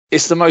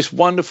It's the most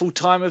wonderful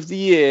time of the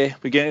year.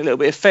 We're getting a little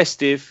bit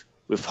festive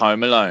with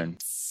Home Alone.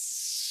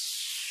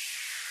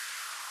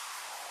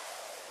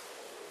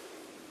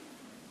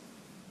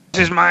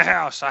 This is my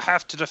house. I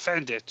have to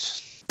defend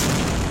it.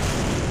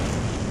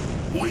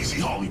 Lazy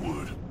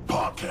Hollywood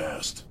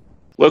Podcast.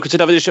 Welcome to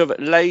another edition of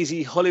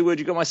Lazy Hollywood.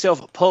 You've got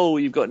myself, Paul,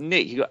 you've got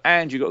Nick, you've got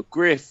Andrew, you've got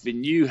Griff,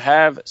 and you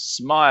have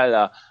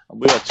Smiler.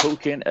 And we are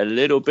talking a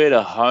little bit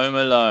of Home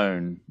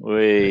Alone.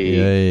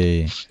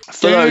 Yay.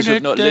 For those who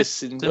have not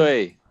listened...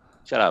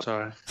 Shut up.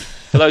 Sorry.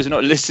 For those who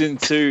have not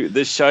listened to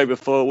the show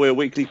before, we're a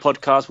weekly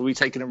podcast where we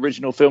take an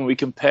original film and we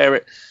compare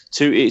it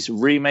to its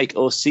remake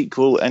or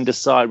sequel and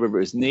decide whether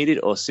it's needed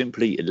or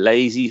simply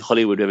lazy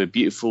Hollywood. We have a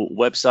beautiful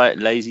website,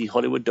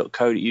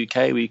 lazyhollywood.co.uk,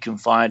 where you can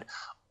find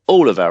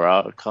all of our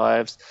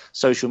archives,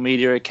 social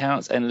media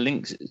accounts, and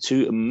links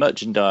to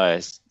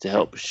merchandise to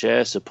help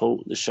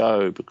support the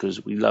show,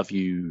 because we love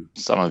you.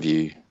 Some of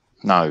you.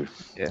 No,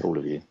 all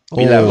of you.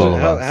 We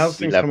love How's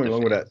things coming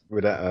along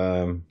with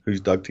that Who's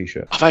Doug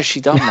t-shirt? I've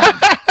actually done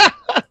that.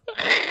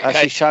 I've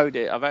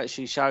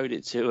actually showed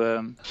it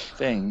to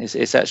thing. It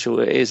is a thing.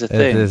 It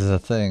is a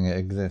thing. It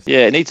exists.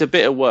 Yeah, it needs a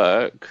bit of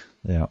work.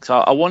 Yeah. So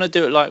I want to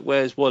do it like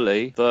Where's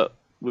Wally, but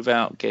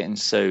without getting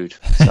sued.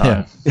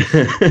 So.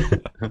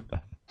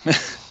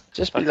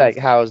 Just be like,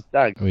 how's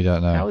Doug? We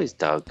don't know. How is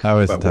Doug? How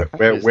is Doug?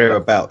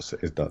 Whereabouts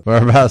is Doug?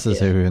 Whereabouts is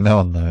who? No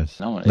one knows.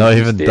 Not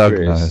even Doug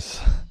knows.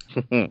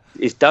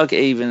 Is Doug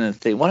even a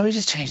thing? Why don't we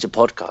just change the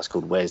podcast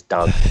called Where's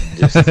Doug?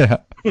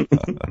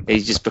 He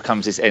just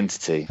becomes this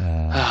entity.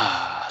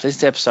 This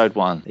is episode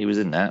 1. He was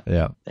in that.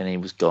 Yeah. Then he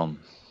was gone.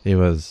 He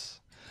was.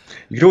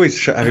 You could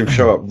always have him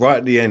show up right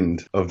at the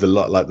end of the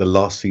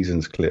last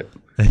season's clip.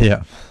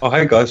 Yeah. Oh,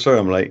 hey guys, sorry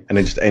I'm late, and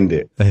then just end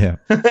it. Yeah.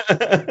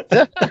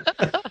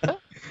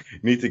 You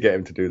need to get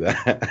him to do that.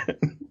 I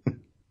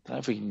don't know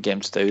if we can get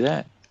him to do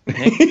that.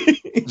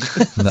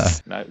 No.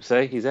 No,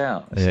 see, he's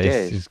out.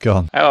 Yeah, he's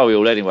gone. How are we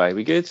all anyway?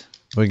 We good?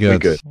 We're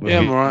good. Yeah,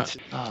 I'm alright.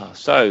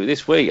 So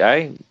this week,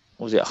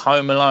 was it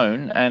Home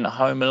Alone and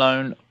Home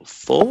Alone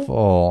 4?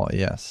 4,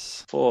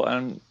 yes. 4,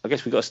 and I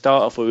guess we've got to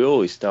start off where we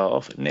always start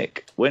off.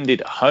 Nick, when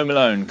did Home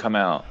Alone come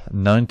out?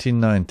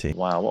 1990.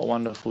 Wow, what a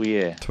wonderful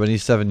year.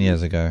 27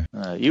 years ago.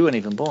 You weren't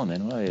even born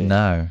then, were you?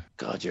 No.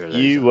 God, you're a loser.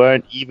 You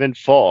weren't even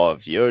thought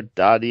of. Your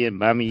daddy and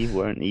mommy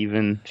weren't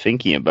even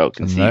thinking about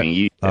conceiving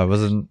you. I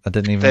didn't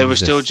even They were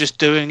exist. still just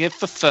doing it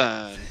for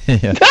fun.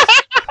 Yeah.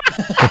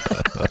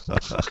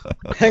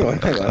 Hang on.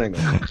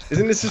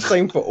 Isn't this the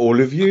same for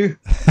all of you?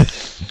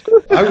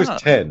 I was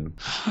 10.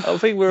 I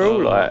think we're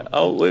all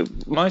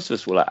most of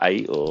us were like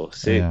 8 or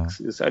 6. Yeah.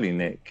 It's only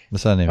Nick.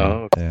 It's only me.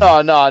 Oh.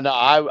 Yeah. No.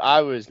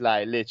 I was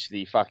like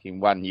literally fucking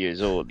 1 year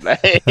old.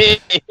 Like,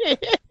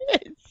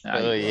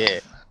 oh yeah.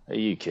 Are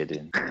you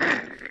kidding?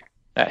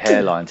 That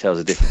hairline tells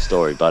a different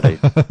story, buddy.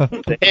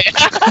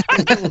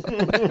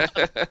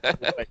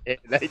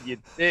 You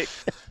dick.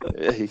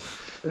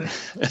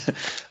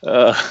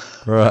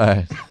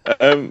 Right.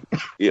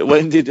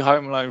 When did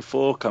Home Alone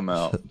 4 come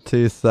out?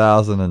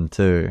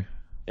 2002.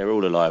 They're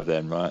all alive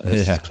then, right? Let's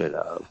Yeah. just clear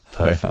that up.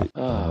 Perfect.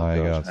 Oh my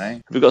God.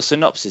 Have we got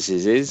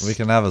synopsises? We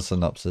can have a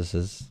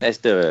synopsis. Let's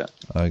do it.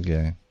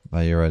 Okay.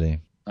 Are you ready?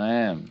 I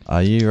am.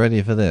 Are you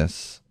ready for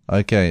this?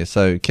 Okay,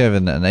 so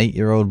Kevin, an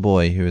 8-year-old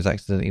boy who has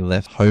accidentally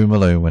left home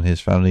alone when his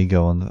family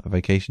go on a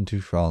vacation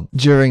to France.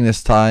 During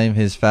this time,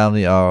 his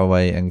family are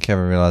away and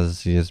Kevin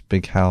realizes he has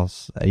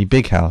a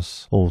big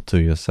house all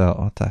to yourself.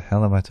 What the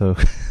hell am I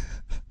talking?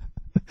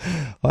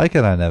 Why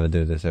can I never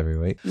do this every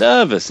week?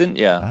 Nervous, isn't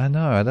ya? I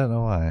know, I don't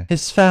know why.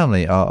 His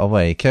family are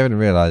away. Kevin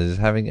realizes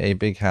having a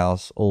big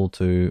house all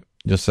to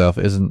yourself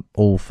isn't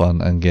all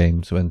fun and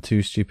games when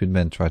 2 stupid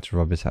men try to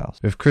rob his house.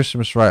 With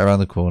Christmas right around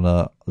the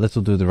corner,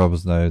 little do the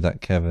robbers know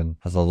that Kevin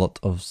has a lot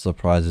of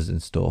surprises in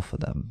store for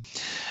them.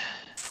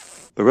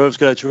 The rogue's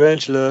got a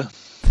tarantula.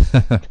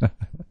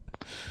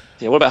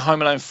 Yeah, what about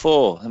Home Alone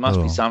 4? There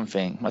must be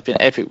something. Must be an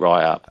epic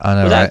write-up. I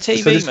know, was right? that a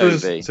TV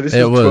movie? So this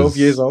was 12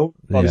 years old?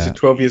 Oh, this is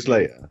 12 years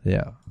later?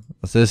 Yeah.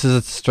 So this is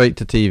a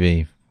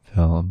straight-to-TV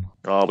film.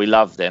 Oh, we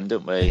love them,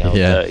 don't we? Oh,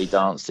 Yeah. Dirty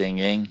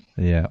Dancing.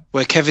 Yeah.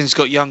 Where Kevin's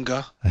got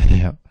younger.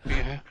 Yeah.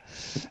 Yeah.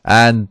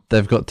 And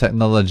they've got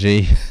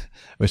technology,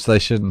 which they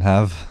shouldn't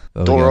have.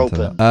 Door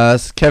open.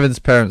 Kevin's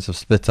parents have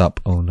split up.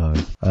 Oh no.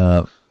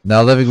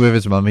 Now living with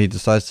his mum, he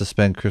decides to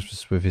spend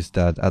Christmas with his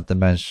dad at the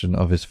mansion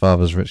of his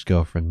father's rich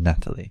girlfriend,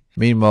 Natalie.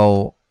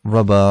 Meanwhile,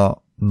 Rubber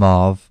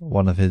Marv,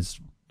 one of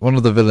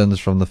the villains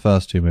from the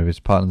first 2 movies,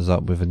 partners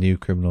up with a new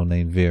criminal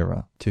named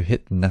Vera to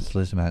hit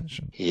Natalie's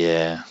mansion.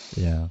 Yeah.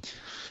 Yeah.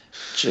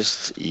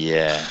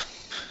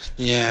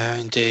 Yeah,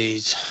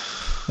 indeed.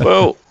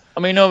 Well, I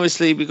mean,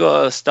 obviously, we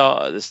got to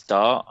start at the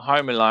start.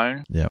 Home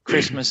Alone. Yeah.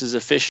 Christmas has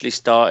officially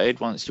started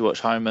once you watch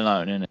Home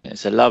Alone, isn't it?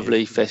 It's a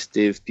lovely,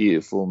 festive,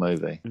 beautiful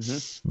movie.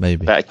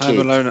 Maybe. About a kid Home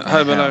Alone in a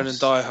and house.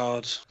 Die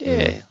Hard.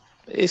 Yeah,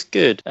 it's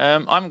good. I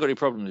haven't got any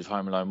problems with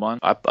Home Alone 1.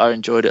 I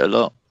enjoyed it a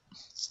lot.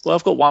 Well,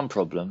 I've got one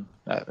problem.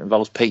 That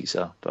involves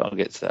pizza, but I'll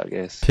get to that, I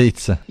guess.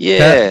 Pizza.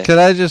 Yeah. Could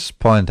I just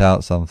point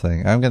out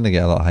something? I'm going to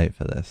get a lot of hate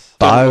for this.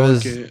 But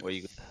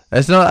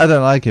It's not. I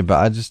don't like it,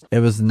 but it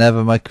was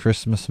never my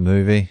Christmas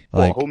movie.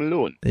 Like, Home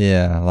Alone?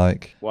 yeah,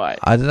 like Why?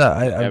 I don't know.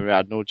 I Never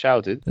had no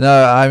childhood.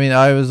 no, I mean,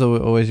 I was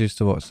always used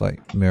to watch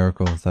like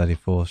Miracle on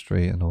 34th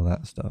Street and all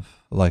that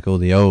stuff, like all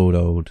the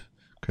old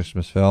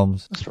Christmas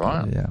films. That's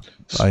right. Yeah.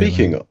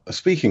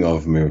 Speaking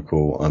of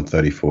Miracle on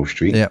 34th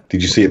Street, Yeah.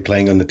 did you see it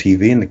playing on the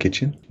TV in the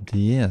kitchen?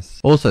 Yes.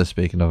 Also,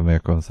 speaking of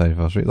Miracle on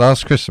 34th Street,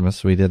 last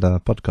Christmas we did a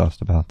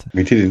podcast about it.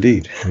 We did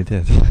indeed. We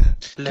did.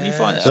 Can you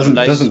find it?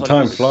 Doesn't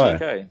time fly?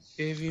 Okay.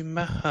 Give you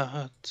my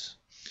heart.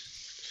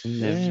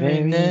 The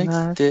very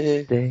next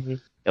day.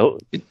 Oh,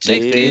 You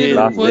take Yeah, it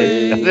last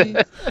away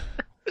day.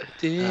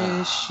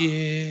 this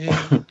year.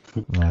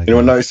 My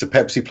Anyone God. notice the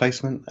Pepsi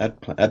placement? Ad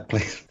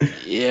placement?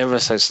 Yeah, ever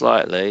so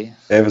slightly.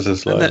 Ever so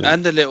slightly.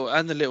 And the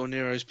little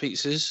Nero's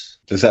pizzas.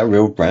 Is that a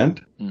real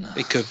brand?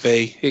 It could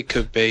be. It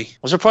could be.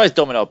 I'm surprised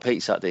Domino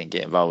Pizza Hut didn't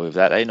get involved with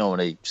that. They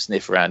normally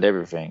sniff around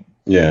everything.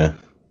 Yeah.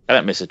 They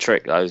don't miss a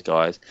trick, those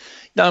guys.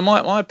 No,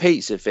 my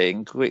pizza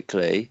thing,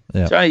 quickly.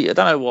 Yeah. So I don't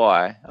know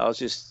why. I was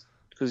just,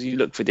 because you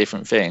look for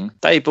different thing.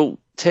 They bought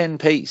 10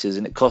 pizzas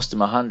and it cost them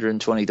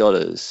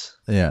 $120.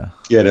 Yeah.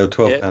 Yeah, they were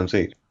 £12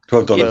 each.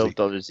 $12 each.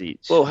 $12 each.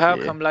 Well, how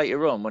Yeah. come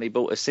later on, when he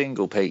bought a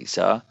single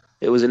pizza,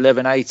 it was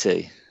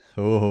 $11.80?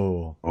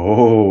 Oh.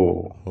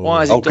 Oh.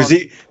 Why is it Oh, gone?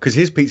 because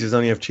his pizzas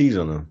only have cheese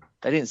on them.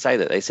 They didn't say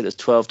that. They said it was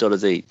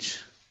 $12 each.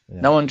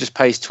 Yeah. No one just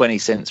pays 20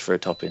 cents for a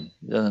topping.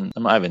 I'm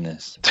not having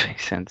this. 20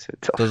 cents a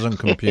top. Doesn't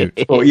compute.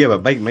 Well, yeah,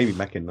 but maybe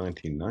back in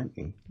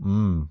 1990.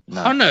 Mm.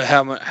 I don't know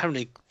how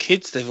many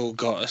kids they've all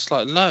got. It's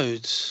like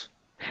loads.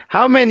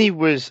 How many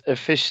was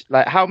official?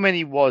 Like, how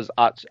many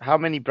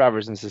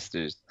brothers and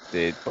sisters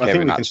did Well, I think Kevin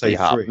we can actually say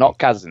have? 3. Not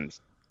cousins.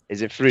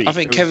 Is it 3? I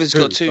think Kevin's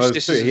got two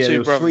sisters and Yeah, two there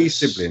were brothers.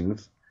 3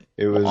 siblings.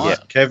 It was Yeah.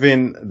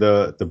 Kevin,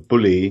 the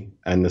bully,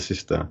 and the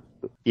sister.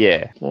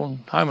 Yeah. Well,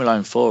 Home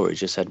Alone 4, it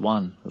just had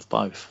one of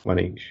both. One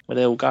each. Where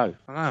they all go.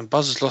 I know,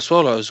 Buzz's lost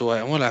swallows away.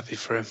 I'm well happy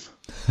for him.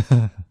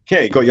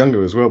 Yeah, he got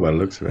younger as well by the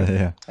looks of it.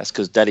 Yeah. That's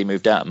because Daddy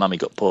moved out and Mummy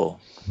got poor.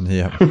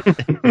 Yeah.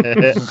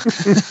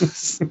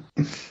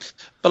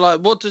 But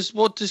like, what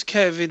does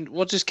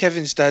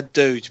Kevin's dad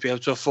do to be able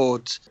to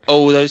afford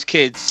all those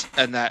kids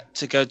and that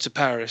to go to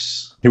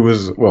Paris? He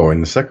was, well,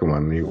 in the second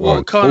one.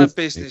 What kind of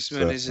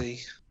businessman is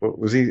he? What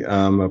was he?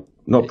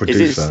 Not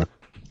producer.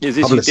 Is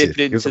this you Publicist. dipped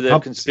He was into a the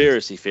publicist.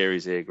 conspiracy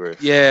theories here,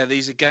 Griff? Yeah,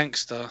 he's a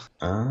gangster,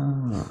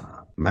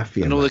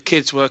 Mafia. and all man. the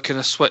kids work in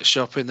a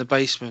sweatshop in the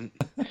basement.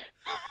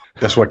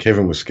 That's why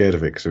Kevin was scared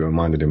of it, because it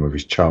reminded him of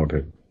his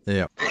childhood.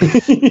 Yeah.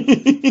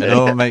 It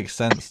all makes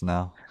sense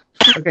now.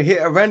 Okay,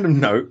 here a random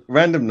note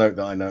that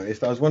I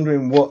noticed. I was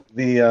wondering what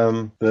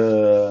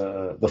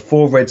the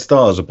 4 red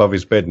stars above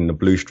his bed and the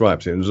blue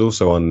stripes. It was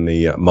also on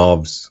the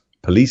Marv's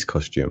police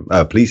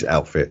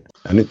outfit,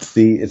 and it's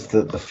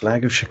the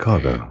flag of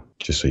Chicago.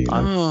 Just so you know,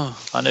 Oh,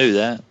 I knew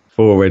that.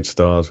 4 red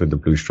stars with the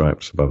blue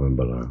stripes above and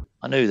below.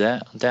 I knew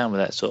that. I'm down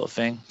with that sort of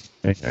thing.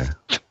 Yeah.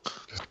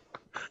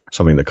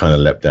 Something that kind of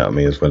leapt out at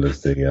me, as well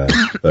as the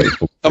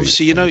 34.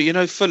 obviously, you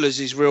know Fuller's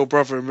his real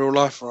brother in real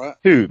life, right?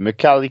 Who?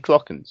 Macaulay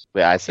Culkin's?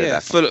 Wait, I said Yeah,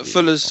 that.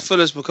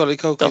 Fuller's Macaulay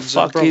The Culkin's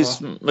fuck brother. is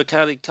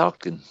Macaulay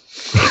Culkin?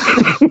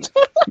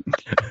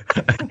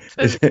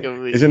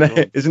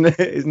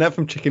 Isn't that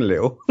from Chicken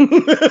Little?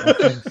 I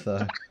think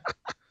so.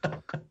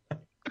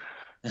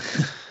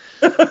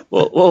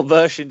 What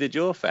version did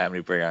your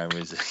family bring home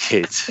as a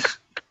kid?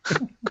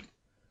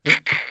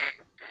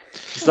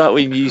 It's like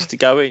when you used to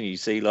go in, you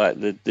see like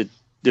the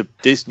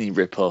Disney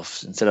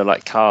rip-offs. Instead of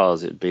like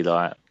cars, it'd be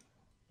like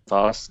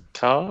fast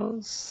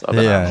cars. I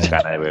don't know. I'm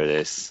trying to remember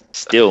this.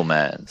 Still,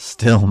 man.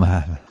 Still,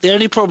 man. The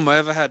only problem I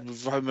ever had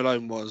with Home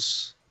Alone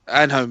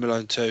and Home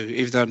Alone 2,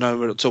 even though no,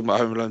 we're not talking about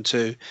Home Alone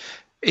 2,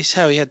 is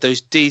how he had those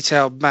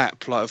detailed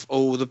map like of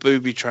all the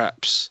booby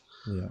traps.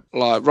 Yeah.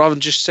 Like, rather than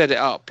just set it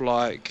up,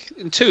 like,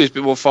 in 2 it's a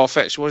bit more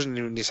far-fetched, wasn't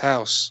it, in his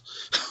house?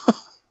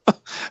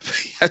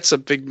 He had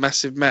some big,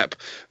 massive map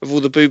of all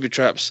the booby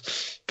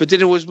traps. But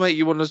didn't always make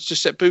you want to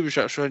just set booby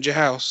traps around your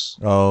house.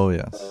 Oh,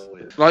 yes.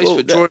 Like, I used to Well,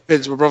 put drawing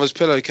pins in my brother's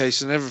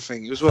pillowcase and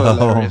everything. It was well Oh,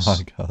 hilarious. my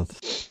God.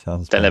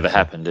 Sounds That never painful.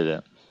 happened, did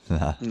it?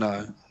 Nah.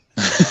 No.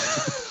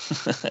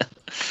 That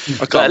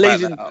I can't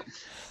leaves back in- that up.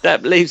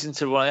 That leads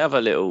into one of the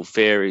other little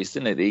theories,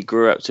 didn't it? That he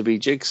grew up to be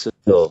Jigsaw.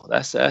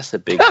 That's a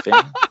big thing.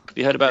 Have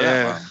you heard about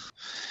that Yeah. one?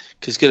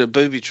 Because good at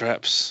booby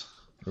traps.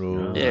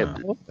 Ooh. Yeah,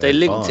 they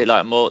linked it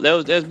like more.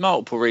 There's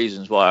multiple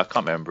reasons why, I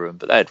can't remember them,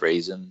 but they had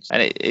reasons,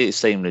 and it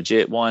seemed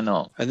legit. Why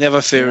not? And the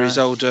other theory is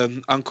old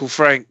Uncle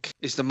Frank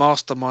is the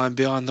mastermind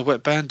behind the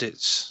Wet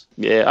Bandits.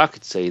 Yeah, I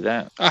could see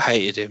that. I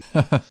hated him.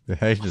 We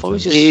hated thought it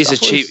was him. just-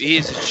 He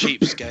is I a thought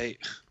cheapskate.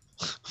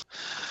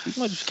 You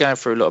might just going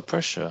through a lot of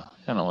pressure.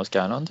 You don't know what's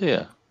going on, do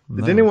you?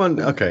 Did anyone?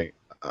 Okay,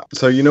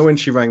 so you know when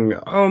she rang?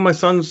 Oh, my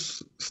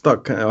son's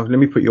stuck. Let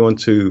me put you on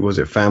to, was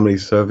it Family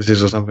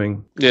Services or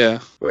something? Yeah.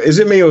 Is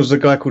it me or was it a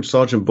guy called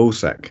Sergeant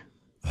Bullsack?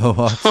 Oh,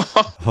 what?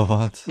 Oh,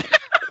 what?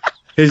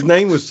 His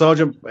name was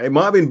Sergeant. It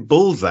might have been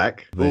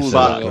Bullsack, They said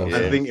but that,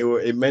 I yeah. think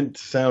it meant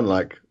to sound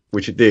like,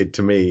 which it did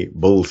to me,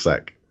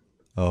 Bullsack.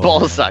 Oh,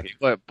 Ballsack. You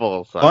got it,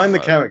 Ballsack. Find the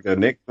right. character,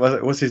 Nick.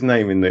 What's his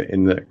name in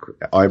the?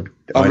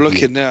 I'm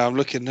looking now. I'm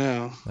looking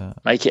now.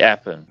 Make it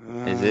happen.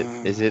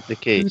 Is it the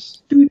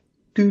case?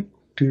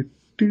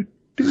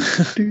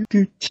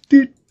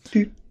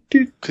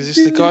 Because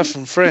it's the guy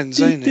from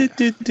Friends, ain't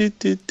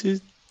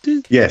it?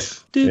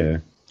 Yes. Yeah.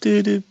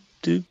 I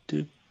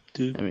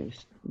mean,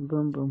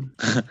 boom, boom.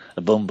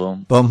 A bum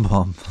bum. Bum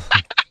bum.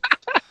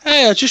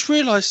 Hey, I just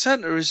realised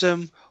Santa is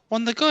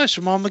one of the guys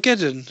from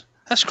Armageddon.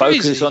 That's crazy.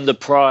 Focus on the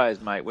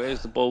prize, mate.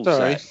 Where's the ball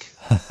Sorry.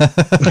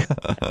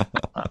 sack?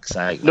 Fuck's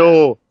sake.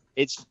 No,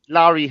 it's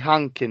Larry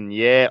Hankin,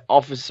 yeah?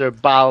 Officer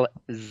Balzac.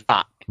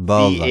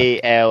 Balzac.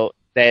 Balzak.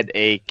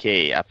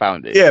 I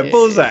found it. Yeah,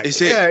 Balzac.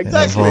 Is it- Yeah,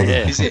 exactly. Balzac.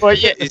 Yeah. Is it? Well,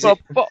 yeah, Is but-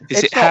 it? but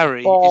Is it's it not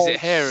Harry? Is it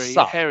Harry?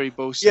 Balzac. Harry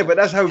Balzac. Yeah, but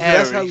that's how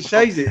Harry. he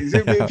says it.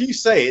 If you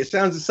say it, it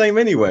sounds the same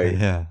anyway.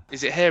 Yeah.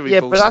 Is it Harry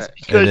Yeah, but that's Balzac?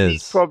 because It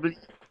he's is. probably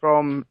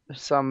from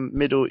some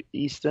Middle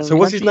Eastern. So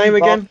what's his country. name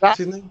again?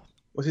 Balzac.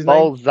 What's his name?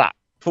 Balzac.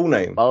 Full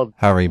name.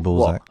 Harry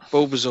Balzac.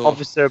 Bulbasaur.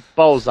 Officer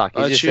Balzac.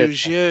 He I just said-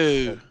 choose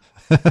you.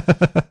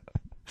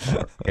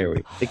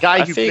 Harry. The guy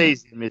I who think-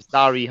 plays him is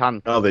Larry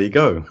Hankin. Oh, there you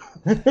go.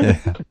 Yeah.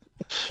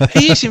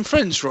 He is in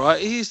Friends, right?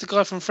 He is the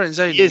guy from Friends,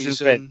 ain't He is in He's,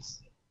 Friends.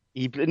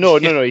 No.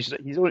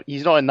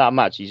 He's not in that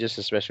match. He's just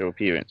a special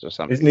appearance or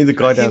something. Isn't he the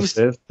guy He was-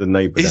 downstairs? The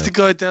neighbour. He's the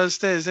guy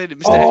downstairs, ain't it?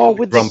 Mr. Oh, Henry?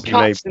 with the Grumpy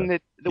cats neighbour.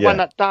 and the Yeah. one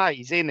that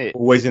dies, in it.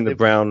 Always in the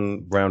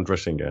brown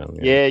dressing gown.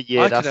 Yeah,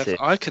 I that's could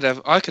it.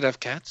 have. I could have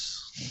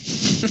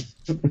cats.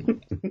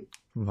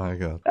 My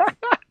God.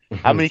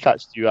 How many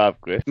cats do you have,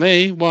 Griff?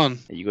 Me, one.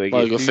 You got to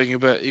Well, get you got to think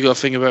about. You got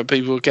to think about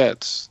people with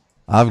cats.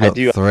 I've I got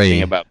do have a thing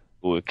 3. about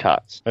people with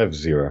cats. I have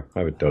 0. I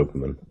have a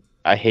Doberman.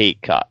 I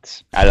hate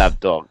cats. I love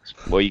dogs.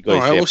 What you All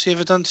guys right, say? what's he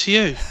ever done to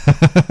you?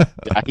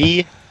 A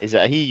he? Is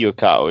it a he your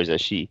cat or is it a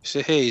she?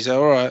 So he's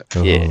all right.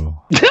 Yeah.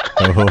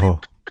 Oh.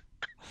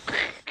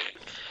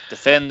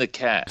 Defend the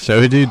cat.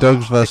 Shall we do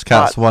Dogs vs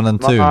Cats 1 and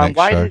 2 next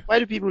why show? why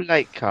do people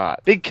like cats?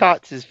 Big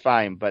cats is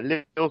fine, but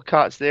little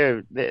cats,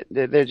 they're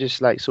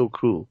just like so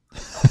cruel.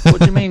 What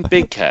do you mean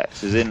big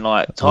cats? As in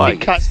like Big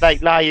tigers? cats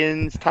like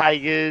lions,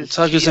 tigers,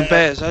 Tigers and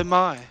cheetahs, bears. Oh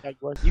my!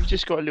 jaguars. You've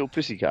just got a little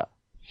pussy cat.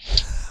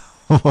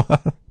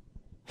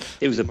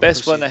 It was the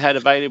best one they had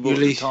available You at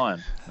the leave-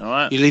 time. All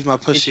right. You leave my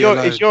Is pussy your,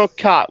 alone. is your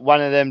cat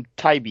one of them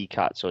tabby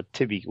cats or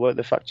tibby? What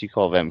the fuck do you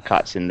call them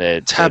cats in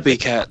the Tabby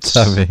cats.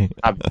 Tabby.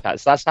 tabby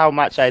cats? That's how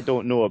much I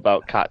don't know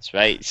about cats,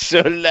 right?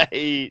 So like,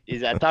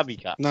 is that a tabby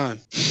cat? No,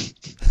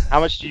 How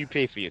much do you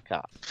pay for your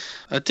cat?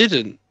 I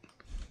didn't.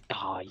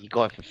 Oh, you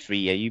got it for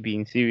free. Are you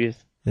being serious?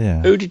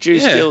 Yeah. Who did you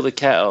Yeah. steal the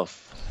cat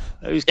off?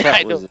 Whose I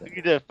cat know. was it?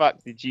 Who the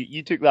fuck did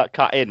you took that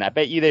cat in? I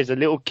bet you there's a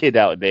little kid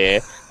out there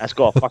that's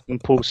got a fucking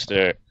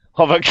poster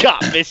of a cat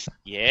missing.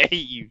 Yeah,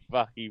 you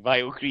fucking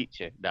vile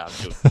creature. Nah, I'm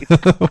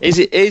joking. Is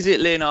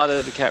it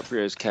Leonardo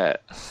DiCaprio's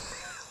cat?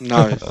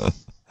 No,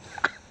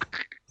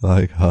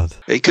 My God.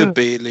 it could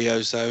be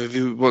Leo's though if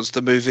he wants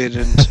to move in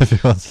and If he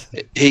wants.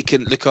 he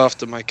can look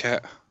after my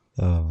cat.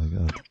 Oh my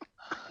God.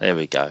 There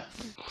we go.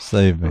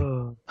 Save me.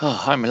 Oh,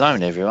 Home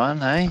Alone,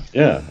 everyone, eh?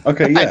 Yeah.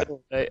 Okay. Yeah.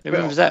 Who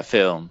remembers that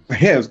film?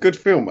 Yeah, it was a good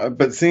film.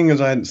 But seeing as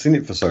I hadn't seen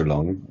it for so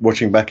long,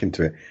 watching back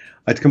into it,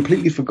 I'd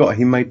completely forgot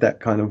he made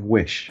that kind of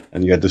wish.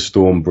 And you had the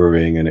storm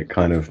brewing, and it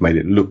kind of made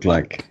it look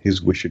like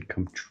his wish had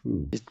come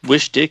true. His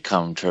wish did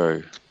come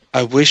true.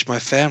 I wish my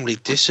family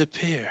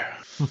disappear.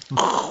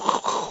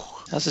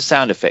 That's a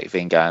sound effect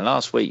thing going.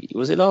 Last week,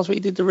 was it last week?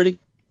 You did the really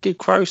good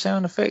crow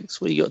sound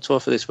effects. What you got to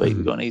offer this week?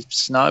 We got any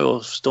snow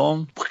or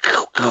storm?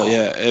 Not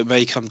yet. It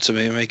may come to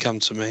me. It may come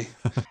to me.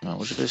 No,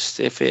 we'll just,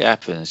 if it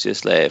happens,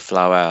 just let it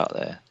flow out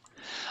there.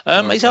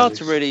 Right, It's hard to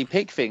buddies. really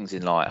pick things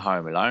in like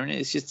Home Alone.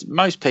 It's just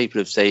most people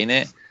have seen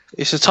it.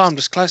 It's a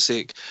timeless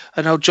classic.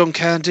 And old John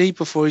Candy,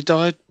 before he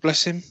died,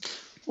 bless him.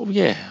 Well,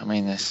 yeah, I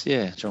mean, that's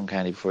John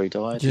Candy before he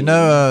died. Do you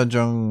know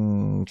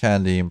John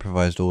Candy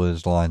improvised all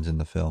his lines in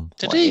the film?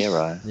 What a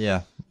hero?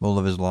 Yeah. All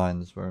of his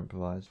lines were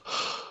improvised.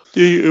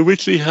 Do you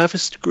originally have a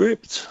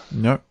script?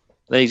 Nope.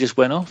 Then he just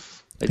went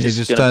off. They're He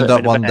just gonna turned put him up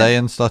in a one van. day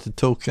and started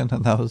talking,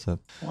 and that was it.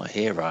 What a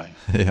hero!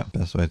 Yeah,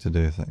 best way to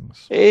do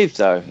things. It is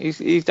though.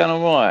 He's done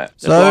all right.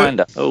 The So-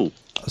 blinder. Oh,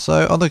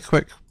 So, on the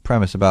quick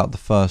premise about the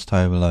first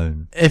Home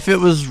Alone, if it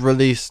was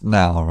released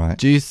now, right,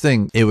 do you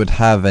think it would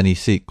have any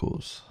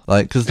sequels?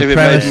 Like, because the If it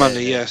premise, made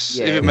money, yes.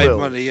 Yeah, if it it made will.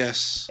 money,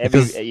 yes.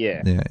 Because-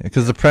 Yeah. yeah,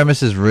 because the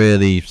premise is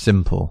really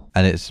simple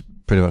and it's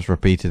pretty much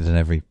repeated in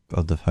every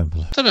of the Home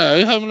Alone. I don't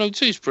know. Home Alone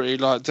 2 is pretty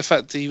like the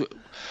fact that he,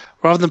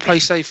 rather than play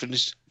safe and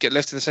just get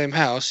left in the same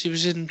house, he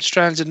was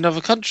stranded in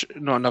another country,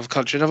 another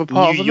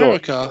part New of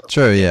York. America.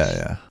 True,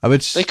 yeah. I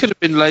would. They could have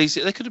been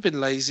lazy. They could have been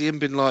lazy and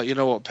been like, you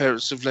know what,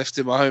 parents have left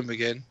him at home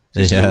again.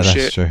 This Yeah, little that's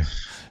shit. true.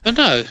 But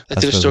no, they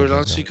That's did a what they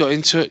storyline. did, So he yeah. got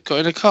into it, got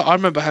in a car. I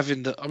remember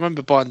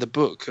buying the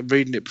book and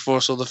reading it before I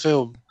saw the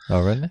film.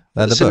 Oh, really?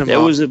 They had The a book. cinema. there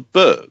was a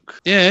book.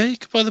 Yeah, you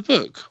could buy the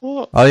book.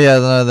 What? Oh, yeah,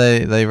 no,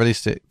 they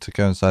released it to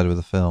coincide with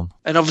the film.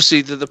 And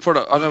obviously the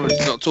product. I know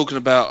we're not talking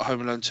about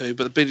Home Alone 2,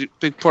 but the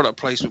big product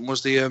placement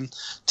was the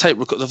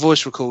the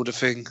voice recorder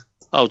thing.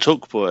 Oh,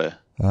 Talk Boy.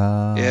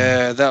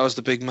 Yeah, that was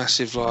the big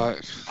massive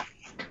like.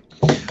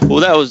 Well,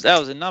 that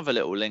was another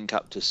little link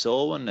up to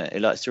Saw, wasn't it? He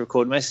likes to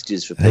record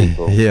messages for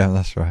people. Yeah,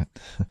 that's right.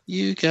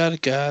 You got a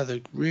guy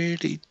that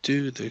really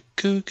do the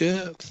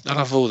cougar. I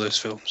love all those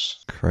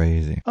films.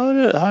 Crazy. Oh,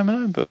 look, Home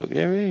Alone book.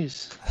 There it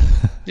is.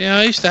 Yeah,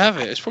 I used to have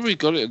it. It's probably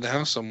got it in the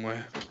house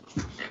somewhere.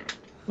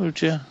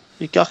 Would you?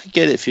 I could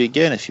get it for you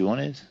again if you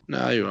wanted.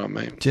 No, you're right,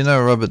 mate. Do you know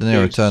Robert De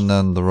Niro Yes. turned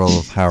down the role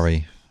of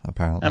Harry,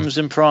 apparently?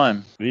 Amazon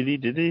Prime. Really?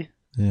 Did he?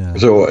 Yeah.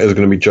 So what, is it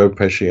going to be Joe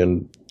Pesci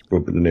and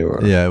Robert De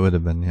Niro? Yeah, it would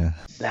have been, yeah.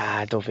 Nah,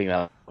 I don't think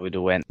that would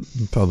have went.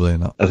 Probably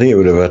not. I think it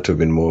would have had to have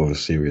been more of a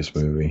serious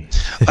movie.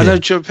 I know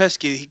Joe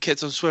Pesci, he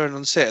kept on swearing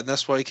on set, and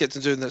that's why he kept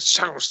on doing that.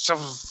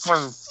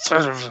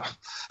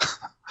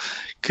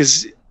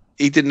 Because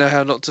he didn't know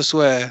how not to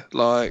swear.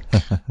 Like,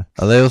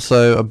 They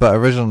also, but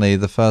originally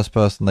the first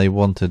person they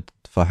wanted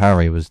for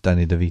Harry was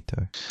Danny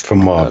DeVito. From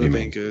Marv, that'd you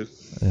have been mean? good.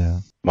 Yeah.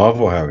 Marv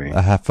or Harry?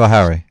 For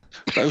Harry.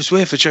 But it was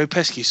weird for Joe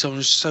Pesci, someone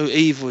who's so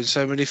evil in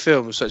so many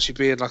films, actually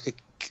being like it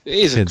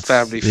is Kids. a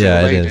family film,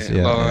 Yeah, it ain't is, it?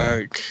 yeah,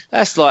 Like,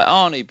 That's like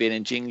Arnie being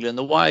in Jingling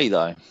the Way,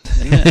 though.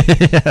 Isn't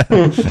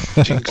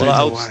it? Jingle Or like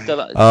All old the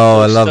Way. Oh,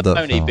 I old love that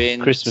Stallone film. being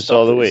Christmas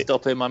All the Way.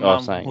 Stopping my Oh,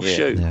 mum thank- will yeah.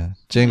 shoot. Yeah.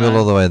 Jingle No.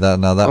 all the way. That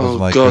was Oh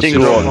my God, Christmas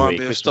Jingle All All the the Way, Way,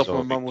 Christmas Stop All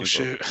My the Mum Way, Will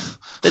Jingle. Shoot.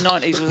 The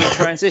 90s was a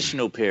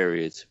transitional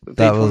period. But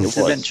That people was- wanted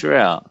to venture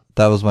out.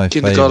 That was my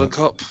Kindergarten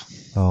favorite. Cop.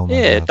 Oh my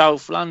Yeah, God.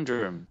 Dolph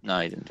Lundgren. No,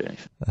 he didn't do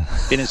anything.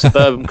 Been in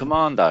Suburban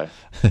Commando.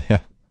 Yeah.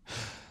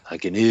 I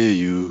can hear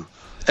you.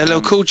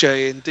 LL Cool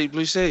J in Deep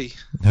Blue Sea.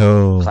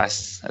 Oh.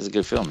 That's a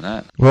good film,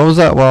 that. What was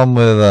that one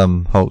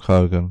with Hulk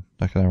Hogan?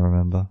 I can't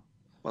remember.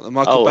 Like the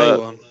Michael Bay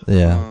one.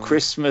 Yeah. Oh.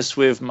 Christmas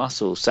with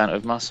Muscles, Santa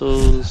with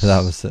Muscles.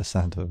 That was the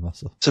Santa of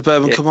Muscle.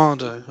 Suburban Yeah.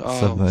 Commando. Oh.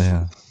 So,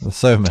 yeah. There's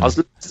so many. I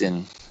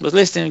was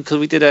listening because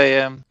we did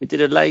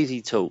a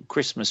Lazy Talk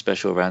Christmas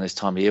special around this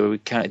time of year where we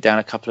counted down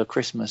a couple of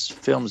Christmas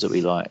films that we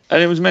like,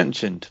 and it was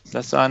mentioned.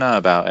 That's all I know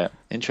about it.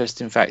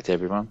 Interesting fact,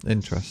 everyone.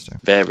 Interesting.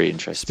 Very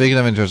interesting. Speaking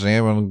of interesting,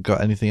 anyone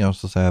got anything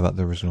else to say about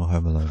the original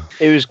Home Alone?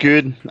 It was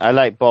good. I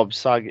like Bob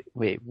Saget.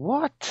 Wait,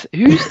 what?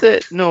 Who's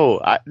the? No.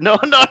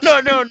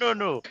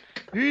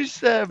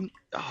 Who's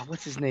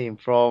what's his name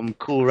from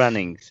Cool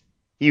Runnings?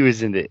 He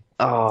was in it.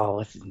 Oh,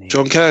 what's his name?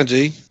 John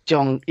Candy.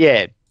 John.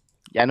 Yeah,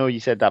 I know you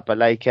said that, but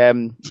like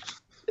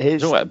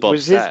his Talking about Bob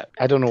was his. Saget.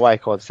 I don't know why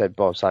I said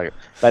Bob Saget,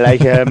 but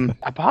like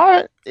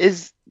apart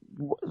is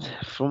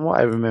from what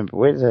I remember.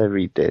 Where did I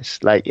read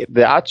this? Like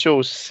the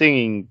actual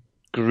singing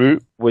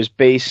group was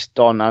based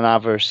on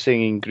another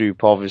singing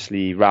group,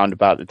 obviously round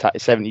about the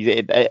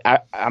 70s.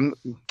 I'm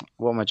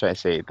what am I trying to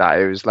say? That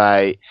it was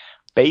like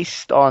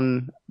based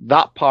on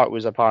that part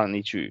was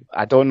apparently true.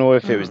 I don't know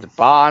if it was the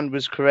band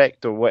was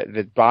correct or what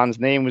the band's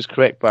name was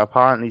correct, but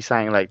apparently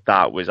something like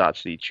that was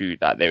actually true.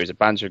 That there was a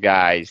bunch of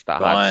guys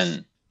that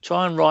had.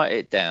 Try and write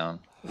it down.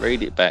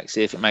 Read it back.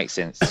 See if it makes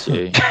sense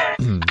to you,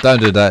 Don't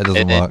do that. It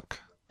doesn't And then- work.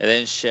 and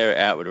then share it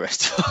out with the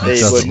rest of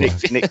They, us. well,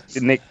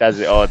 doesn't Nick does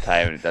it all the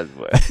time and it doesn't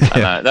work.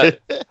 I know.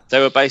 They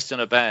were based on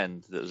a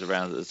band that was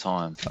around at the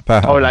time.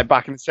 Apparently. Oh, like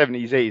back in the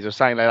 70s, 80s or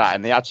something like that.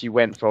 And they actually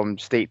went from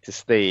state to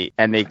state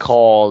and they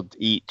called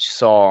each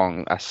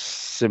song a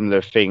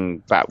similar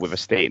thing but with a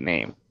state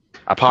name.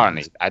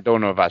 Apparently. I don't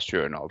know if that's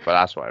true or not, but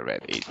that's what I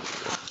read.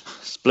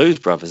 It's Blues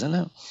Brothers, isn't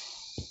it?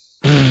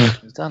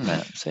 We've done that.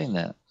 I've seen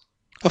that.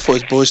 I thought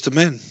it was Boys to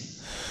Men.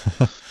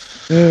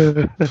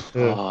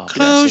 Oh,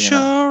 Close singing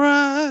your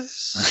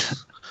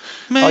eyes.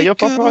 Oh, you're Make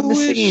proper a on the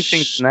singing wish.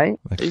 thing tonight.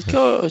 that. He's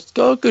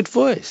got a good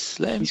voice.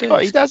 Let him do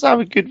He it. does have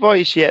a good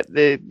voice, yet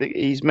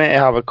he's meant to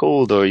have a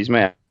cold or he's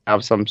meant to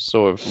have some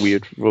sort of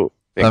weird throat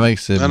thing. That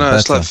makes it I know, better.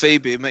 it's like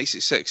Phoebe. It makes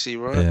it sexy,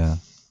 right? Yeah,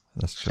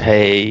 that's true.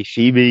 Hey,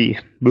 Phoebe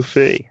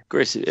Buffet.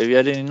 Chris, have you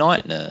had any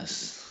night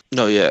nurse?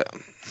 Not yet.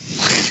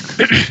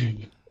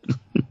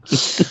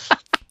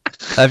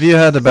 Have you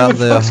heard about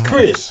That's the?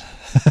 Chris.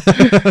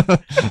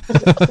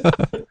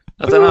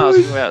 I don't know. I was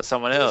thinking about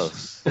someone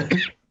else.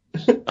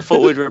 I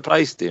thought we'd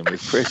replaced him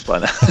with Chris by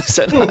now.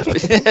 So,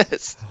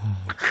 yes.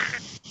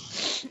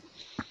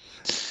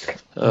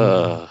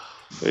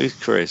 Who's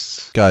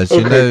Chris? Guys,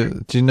 do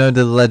you know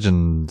the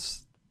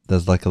legends?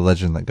 There's like a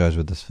legend that goes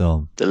with this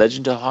film. The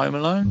Legend of Home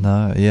Alone?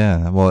 No,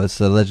 yeah. Well, it's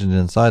the legend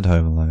inside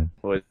Home Alone.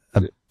 What?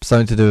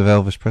 Something to do with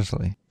Elvis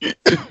Presley.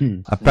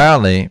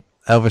 Apparently,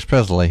 Elvis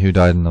Presley, who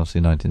died in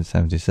obviously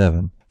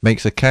 1977,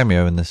 makes a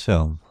cameo in this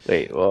film.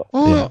 Wait, what?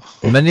 Yeah.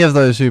 Many of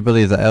those who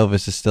believe that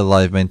Elvis is still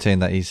alive maintain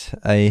that he's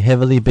a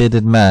heavily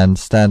bearded man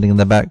standing in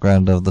the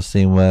background of the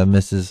scene where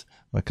Mrs.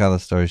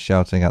 McAllister is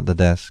shouting at the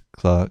desk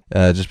clerk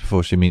just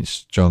before she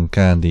meets John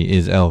Candy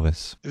is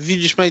Elvis. Have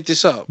you just made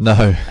this up?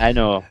 No, I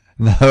know.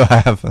 no,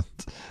 I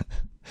haven't.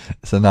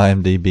 It's an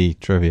IMDb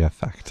trivia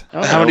fact.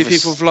 Oh, How many Elvis.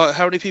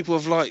 people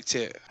have liked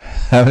it?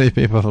 How many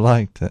people have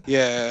liked it?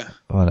 Yeah,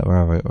 Where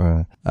are we?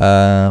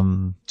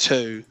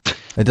 2.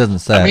 It doesn't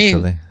say I mean-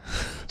 actually.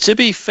 To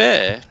be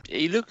fair,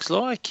 he looks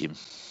like him.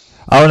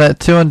 Oh, no,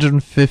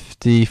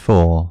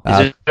 254.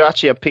 Is there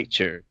actually a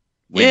picture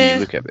when Yeah. you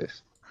look at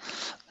this?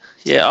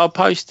 Yeah, I'll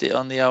post it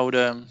on the old.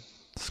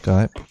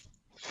 Skype.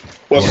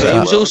 What's He Yeah.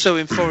 that? was also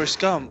in Forrest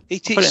Gump. He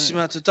teaches in-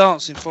 him how to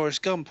dance in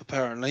Forrest Gump,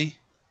 apparently.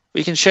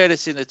 We can share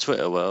this in the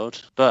Twitter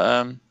world,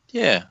 but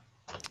yeah.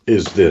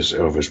 Is this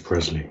Elvis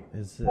Presley?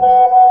 Is it?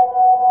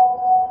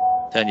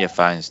 Turn your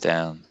phones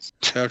down.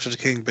 Shout to the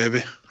king,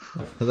 baby.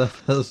 That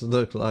does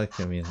look like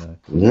him, you know.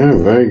 Yeah,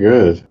 very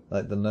good.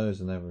 Like the nose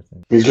and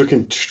everything. He's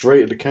looking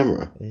straight at the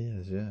camera. He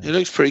is, yeah. He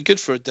looks pretty good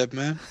for a dead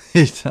man.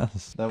 He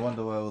does. No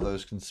wonder why all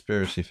those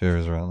conspiracy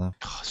theories are out there.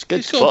 Oh, it's a good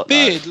He's got a spot,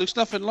 beard. Looks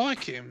nothing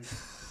like him.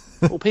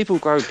 though. Well, people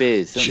grow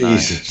beards, don't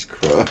Jesus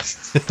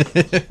Christ.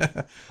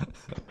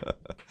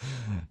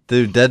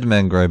 Do dead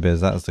men grow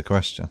beards? That's the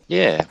question. they?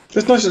 Yeah.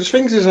 There's no such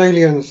things as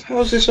aliens.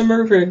 How's this a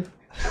movie?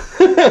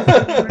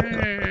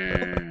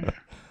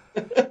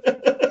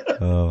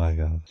 Oh my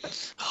god.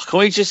 Can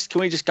we just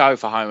go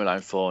for Home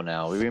Alone 4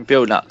 now? We've been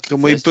building up.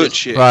 Can we Let's just-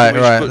 butcher it? Right, Can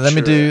we right. butcher Let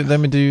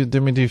me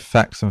it? do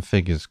facts and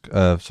figures.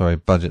 Sorry,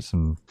 budgets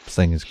and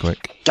things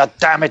quick. God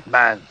damn it,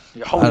 man!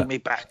 You're holding me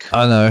back.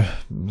 I know.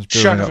 I'm just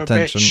Son building of up a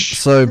tension. bitch.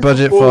 So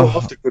budget Before for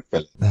after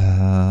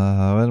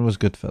Goodfellas. when was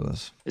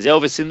Goodfellas? Is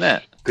Elvis in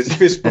there? Because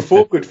if it's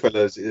before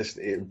Goodfellas,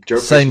 Joe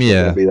Same Pesci's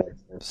year. gonna be that-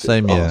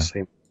 Same Oh, year.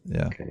 same.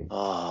 Yeah. Okay.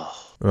 Oh.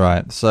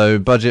 Right. So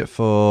budget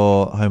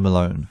for Home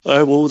Alone.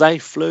 Oh, well, they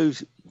flew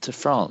to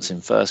France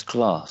in first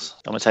class.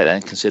 I'm going to take that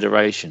in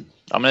consideration.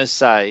 I'm going to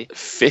say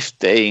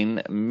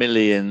 $15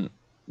 million.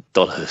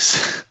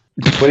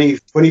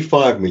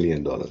 $25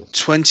 million.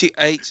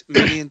 $28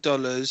 million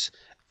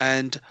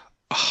and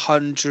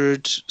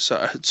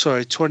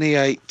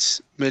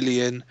 28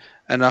 million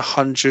and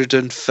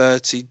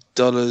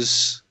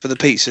 $130 for the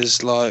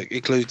pizzas, like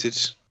included.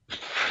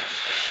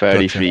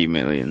 33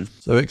 million.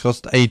 So it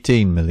cost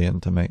 18 million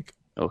to make.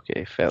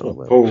 Okay, fair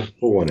well. Paul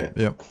won it.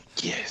 Yep.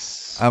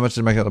 Yes. How much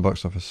did it make at the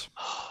box office?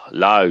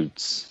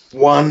 Loads.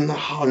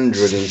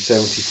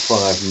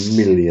 $175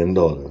 million.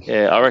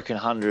 Yeah, I reckon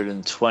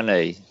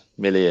 120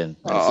 million.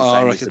 It's the I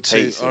same as reckon the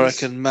two. pizzas. I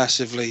reckon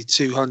massively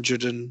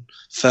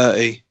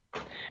 230.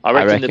 I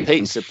reckon the reckon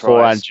pizza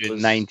price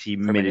 490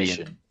 was million.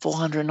 premonition.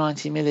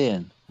 490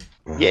 million.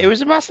 Yeah, it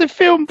was a massive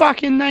film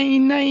back in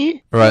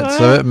 1990. Right.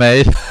 So it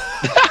made.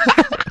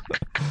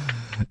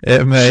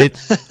 It made.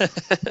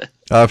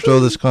 After all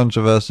this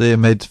controversy, it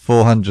made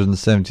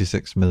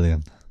 476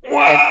 million. That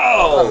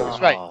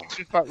was right.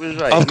 That was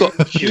right. I've got.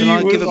 Can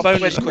I give a off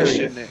bonus 20 question,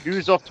 million. Nick? He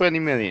was off 20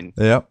 million.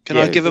 Yep. Can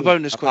I Yeah, give a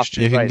bonus I'm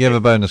question? You can Right, give yeah.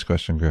 a bonus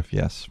question, Griff.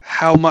 Yes.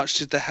 How much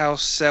did the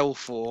house sell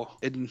for?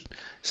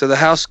 So the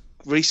house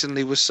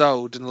recently was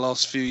sold in the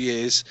last few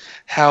years.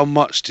 How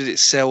much did it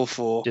sell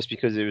for? Just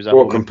because it was a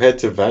What, home. compared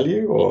to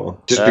value, or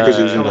just because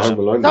it was in the Home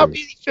Alone Not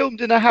movie? really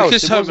filmed in a house.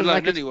 Because It Home wasn't Alone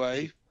like a-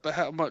 anyway. But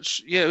how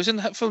much? Yeah, it was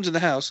filmed in the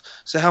house.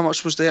 So how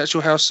much was the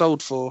actual house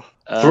sold for?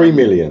 3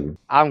 million.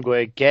 I'm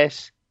going to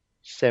guess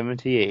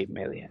 78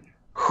 million.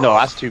 No,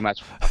 that's too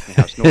much for a fucking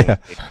house.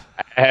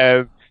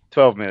 No,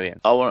 12 million.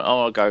 I want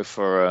to go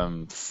for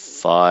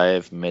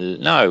 5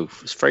 million. No,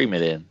 it's 3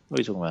 million. What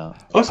are you talking about?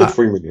 I said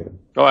 3 million.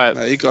 All right.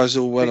 No, you guys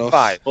all went off.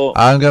 5.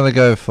 I'm gonna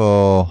go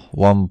for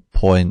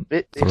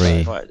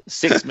 1.3. Right,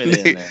 6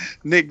 million then.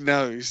 Nick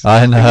knows.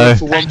 I It know.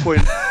 went for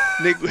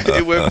Nick,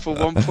 it went for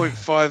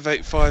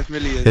 1.585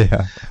 million,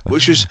 Yeah.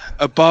 which was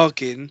a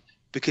bargain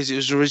because it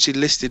was originally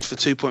listed for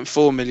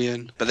 2.4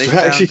 million. But So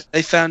actually-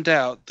 they found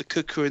out the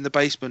cooker in the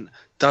basement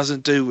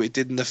doesn't do what it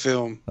did in the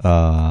film.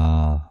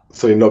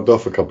 So he knocked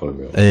off a couple of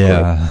million.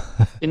 Yeah.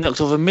 He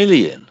knocked off 1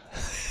 million.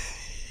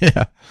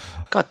 Yeah.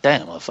 God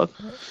damn,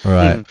 motherfucker.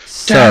 Right. Damn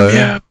So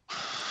you.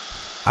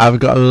 I've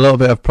got a little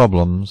bit of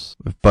problems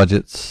with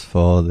budgets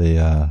for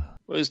the.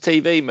 It was a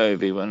TV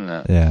movie, wasn't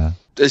it? Yeah.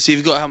 So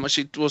you've got how much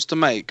it was to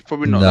make?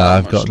 Probably not. No, that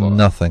I've much, got like.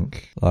 nothing.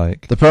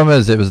 Like the problem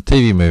is, it was a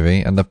TV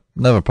movie, and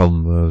another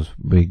problem was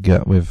we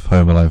get with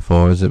Home Alone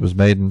 4 is it was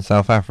made in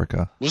South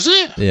Africa. Was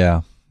it?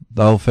 Yeah,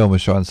 the whole film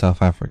was shot in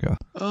South Africa.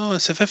 Oh,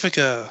 it's South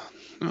Africa.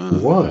 Oh.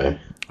 Why?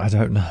 I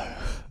don't know,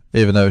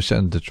 even though it was shot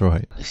in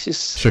Detroit, It's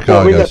just.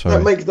 Chicago. Well, I mean,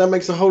 sorry. that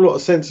makes a whole lot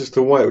of sense as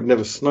to why it would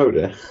never snow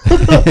there.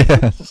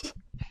 Yes,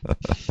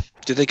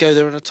 Did they go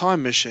there in a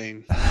time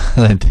machine?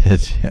 they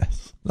did.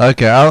 Yes.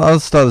 Okay, I'll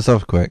start this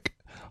off quick.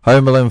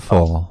 Home Alone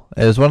 4.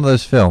 It was one of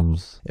those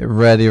films. It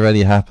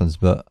rarely happens,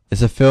 but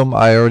it's a film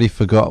I already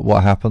forgot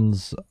what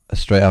happens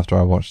straight after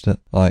I watched it.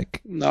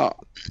 Like, No,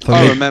 for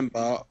I me,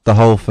 remember. the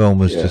whole film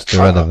was Yeah. just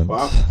irrelevant.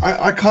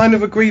 I kind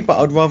of agree, but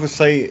I'd rather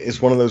say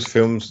it's one of those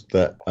films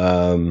that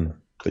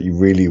that you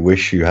really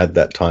wish you had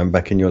that time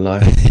back in your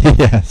life.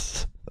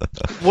 Yes.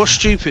 What's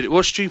stupid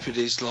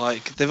is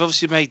like they've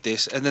obviously made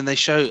this, and then they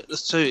show.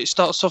 So it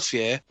starts off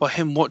by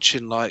him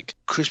watching like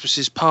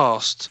Christmases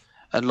past,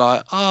 and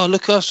like, oh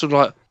look at us, and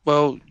like,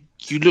 well,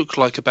 you look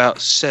like about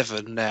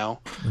 7 now.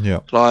 Yeah.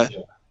 Like,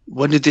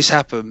 when did this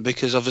happen?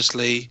 Because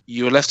obviously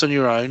you were left on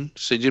your own,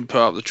 so you didn't put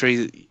up the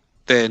tree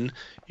then.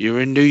 You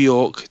were in New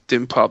York,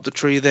 didn't put up the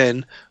tree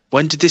then.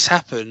 When did this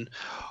happen?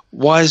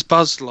 Why has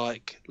Buzz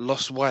like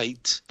lost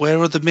weight? Where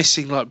are the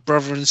missing like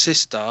brother and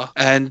sister?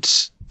 And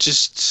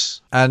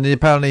just And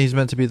apparently he's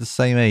meant to be the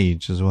same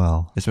age as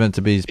well. It's meant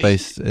to be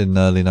based in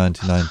early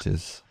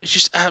 1990s. it's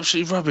just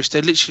absolutely rubbish.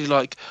 They're literally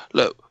like,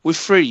 look, we're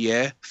free,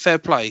 yeah, fair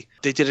play.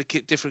 They did a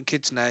different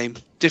kid's name,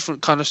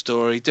 different kind of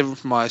story,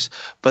 different premise,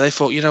 but they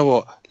thought, you know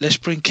what? Let's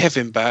bring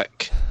Kevin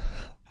back.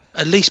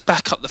 At least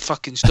back up the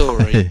fucking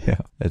story. Yeah,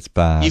 it's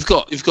bad. You've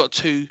got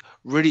two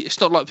really. It's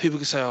not like people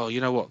can say, "Oh,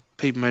 you know what?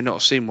 People may not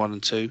have seen 1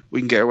 and 2.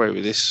 We can get away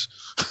with this."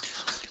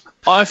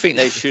 I think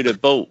they should have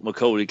brought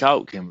Macaulay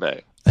Culkin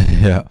back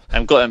Yeah.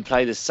 and got him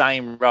play the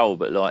same role,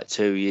 but like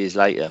 2 years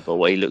later, but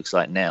what he looks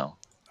like now.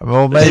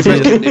 Well, Maybe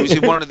maybe. it was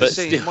in one of the But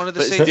scenes. still, One of the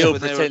but scenes still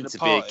when they were in pretend the to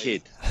be a party.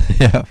 kid.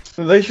 Yeah.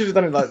 They should have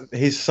done it like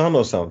his son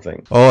or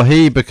something. Or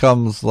he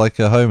becomes like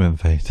a home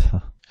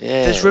invader.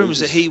 Yeah, There's rumours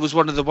that he was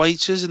one of the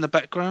waiters in the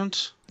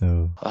background.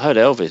 No. I heard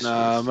Elvis. No,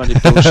 I'm only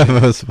bullshit.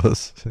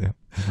 Yeah.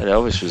 I heard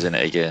Elvis was in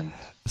it again.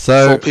 4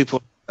 So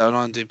people on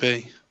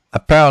IMDb.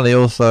 apparently,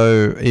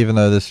 also, even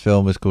though this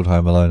film is called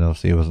Home Alone,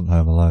 obviously he wasn't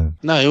home alone.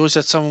 No, he always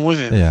had someone with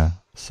him. Yeah.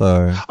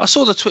 So I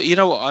saw the twist. You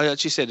know what? I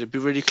actually said it'd be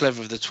really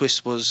clever if the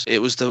twist was it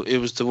was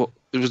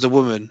the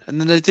woman, and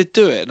then they did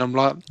do it, and I'm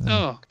like,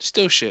 oh,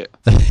 still shit.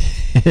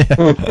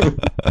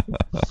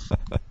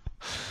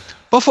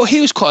 But I thought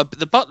he was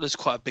the butler's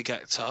quite a big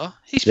actor.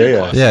 He's been Yeah,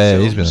 quite a yeah,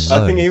 few he's been films. in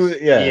I think he was.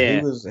 Yeah, Yeah.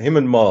 he was. Him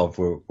and Marv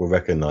were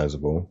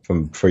recognisable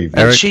from previous.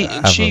 And Eric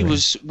she Avery.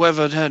 was,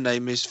 whatever her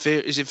name is,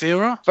 is it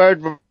Vera?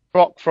 Third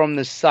Rock from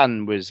the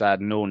Sun was a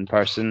known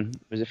person.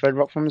 Was it Third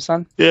Rock from the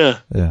Sun? Yeah.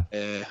 yeah.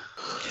 Yeah.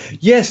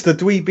 Yes, the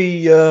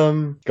dweeby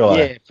guy.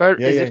 Yeah,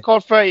 third, Yeah, is yeah. it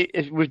called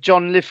with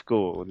John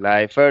Lithgow,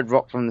 like Third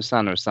Rock from the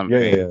Sun or something?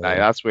 Yeah. Like,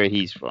 that's where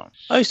he's from.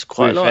 I used to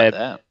quite With, like uh,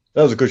 that.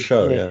 That was a good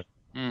show. Yeah.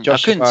 Yeah. I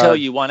Josh couldn't Hart. tell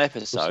you one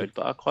episode,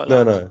 but I quite No,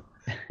 liked it.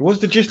 no. What's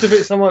the gist of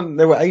it?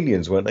 They were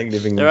aliens, weren't they?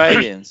 Living. They're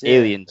aliens. Yeah.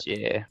 Aliens,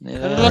 yeah. And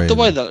I Yeah. love the Crazy.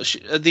 way that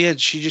at the end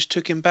she just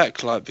took him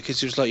back, like, because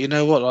he was like, you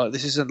know what, like,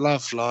 this isn't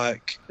love,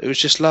 like, it was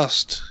just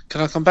lust.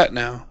 Can I come back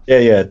now?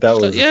 Yeah. That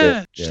She's was. like, yeah,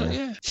 Good. she's like,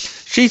 yeah.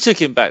 She took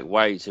him back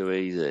way too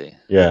easy.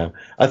 Yeah.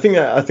 I think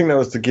that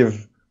was to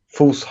give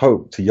false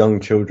hope to young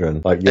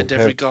children. Like your And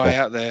every parents- guy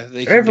out there,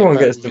 they can Everyone get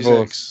back gets with his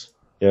divorced. ex.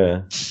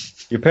 Yeah.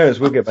 Your parents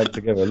will get back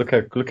together.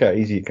 Look how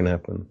easy it can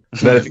happen.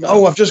 Now they think,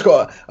 oh, I've just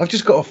got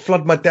to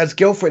flood my dad's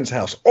girlfriend's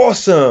house.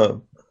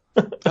 Awesome.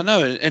 I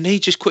know, and he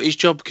just quit his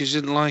job because he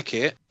didn't like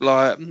it.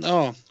 Like,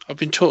 oh, I've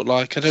been taught,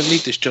 like, I don't need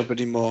this job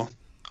anymore.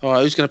 All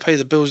right, who's going to pay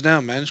the bills now,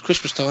 man? It's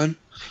Christmas time.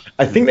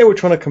 I think they were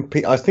trying to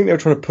compete. I think they were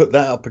trying to put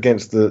that up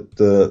against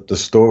the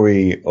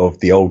story of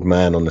the old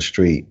man on the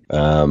street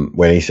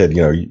when he said,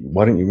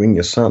 why don't you ring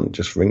your son?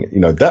 Just ring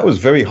it. That was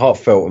very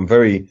heartfelt and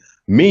very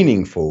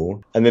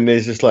meaningful. And then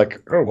there's just like,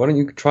 oh, why don't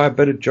you try a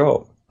better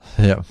job?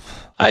 Yeah.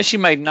 I actually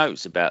made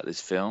notes about this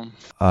film.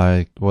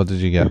 What did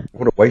you get?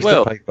 What a waste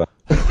Well- of paper.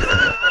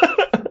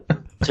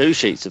 2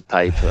 sheets of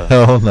paper.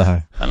 Oh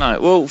no. I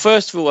know. Well,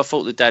 first of all, I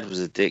thought the dad was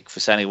a dick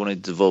for saying he wanted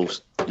a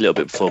divorce a little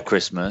bit before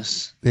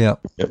Christmas. Yeah.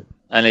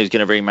 And he was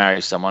going to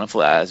remarry someone. I thought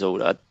that was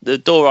all. The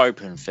door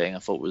open thing I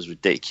thought was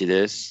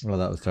ridiculous. Well,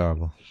 that was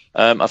terrible.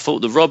 I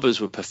thought the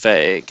robbers were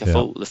pathetic. I Yeah.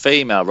 thought the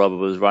female robber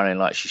was running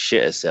like she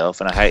shit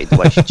herself, and I hated the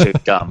way she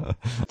chewed gum.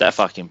 That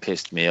fucking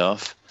pissed me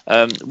off.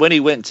 When he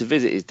went to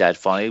visit his dad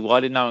finally, why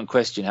did no one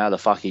question how the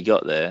fuck he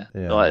got there?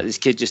 Yeah. Like, this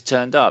kid just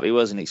turned up. He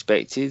wasn't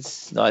expected.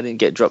 Like, he didn't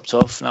get dropped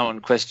off. No one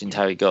questioned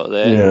how he got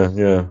there.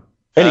 Yeah.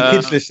 Any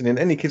kids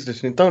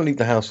listening, don't leave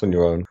the house on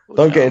your own.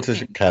 Don't get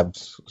into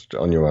cabs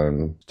on your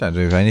own. Don't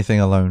do anything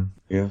alone.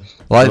 Yeah.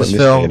 Like Not this in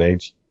day and film,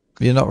 age.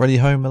 you're not really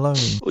home alone.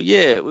 Well,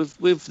 yeah,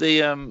 with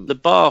the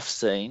bath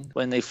scene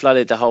when they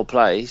flooded the whole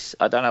place,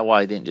 I don't know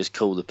why he didn't just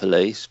call the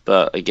police.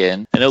 But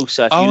again, and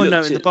also, if Oh, you no,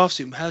 looked in the at,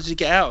 bathroom. How did he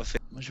get out of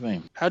it? what do you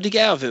mean? How did he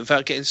get out of it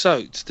without getting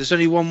soaked? There's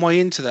only one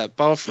way into that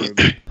bathroom.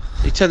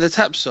 He turned the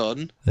taps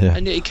on, Yeah.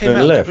 and yet he came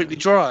No, out left. completely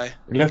dry.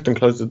 He left and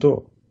closed the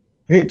door.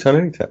 He didn't turn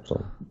any taps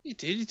on. He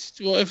did. He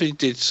did whatever he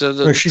did. So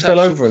No, she fell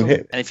over and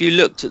hit. And if you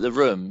looked at the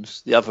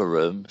rooms, the other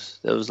rooms,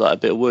 there was like a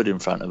bit of wood in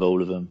front of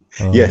all of them.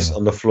 Oh, Yes,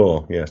 on the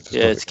floor. Yes.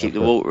 Yeah, stop to it keep the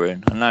like water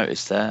in. I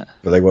noticed that. that.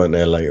 But they weren't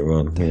there later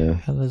on. Yeah.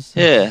 Hell is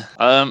that? Yeah.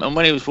 And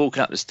when he was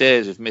walking up the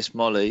stairs with Miss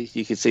Molly,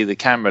 you could see the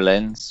camera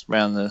lens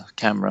round the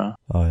camera.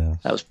 Oh yeah.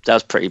 That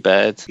was pretty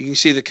bad. You can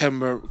see the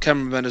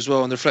cameraman as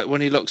well, and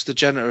when he locks the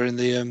janitor in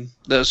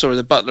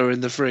the butler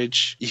in the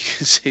fridge, you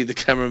can see the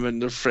cameraman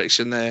the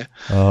reflection there.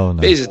 Oh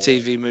no. It is a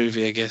TV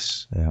movie, I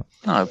guess. Yeah.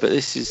 No, but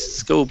this is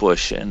schoolboy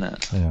shit, isn't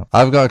it? Yeah.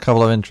 I've got a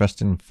couple of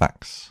interesting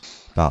facts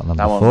about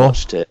number No one 4.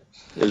 watched it.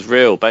 It was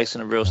real, based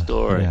on a real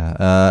story. Yeah,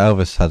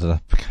 Elvis had a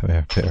cameo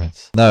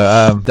appearance.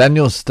 No,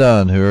 Daniel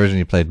Stern, who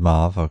originally played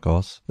Marv, of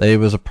course, he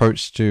was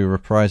approached to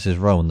reprise his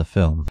role in the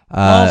film.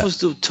 Marv was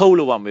the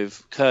taller one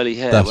with curly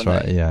hair. That's wasn't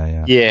right. he?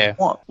 Yeah. Yeah.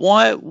 What?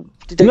 Why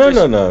did they No,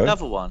 dress no.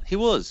 another one? He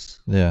was.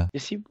 Yeah.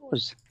 Yes, he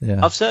was.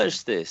 Yeah. I've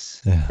searched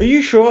this. Are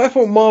you sure? I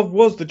thought Marv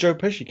was the Joe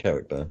Pesci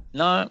character.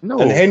 No. No.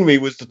 And Henry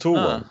was the tall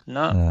No. one.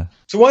 No. Yeah.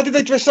 So why did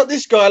they dress up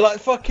this guy like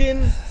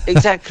fucking...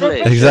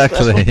 Exactly. Exactly,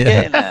 That's what I'm yeah.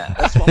 getting at.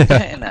 That's what I'm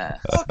getting at.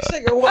 Fuck's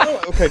sake,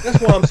 okay,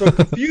 that's why I'm so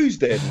confused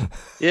then.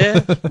 Yeah.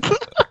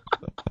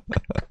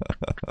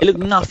 He looked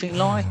nothing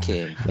like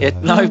him. He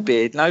had no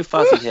beard, no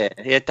fuzzy hair.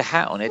 He had the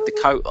hat on, he had the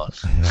coat on.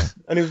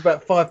 And he was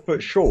about 5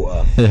 foot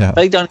shorter. Yeah.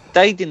 They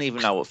didn't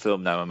even know what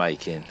film they were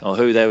making or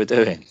who they were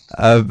doing.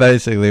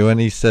 Basically, when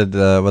he said,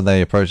 when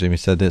they approached him, he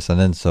said it's an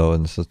insult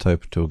and it's a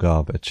total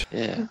garbage.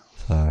 Yeah.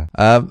 So,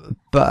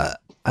 but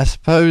I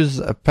suppose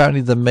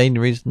apparently the main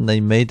reason they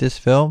made this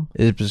film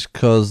is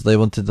because they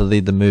wanted to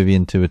lead the movie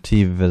into a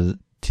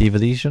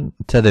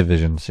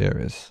television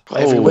series.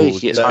 Every week he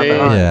gets home yeah.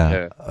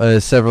 behind. Yeah.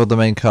 Several of the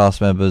main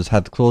cast members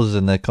had clauses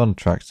in their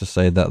contracts to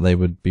say that they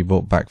would be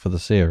brought back for the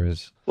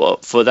series.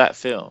 What, for that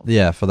film?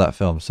 Yeah, for that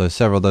film. So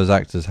several of those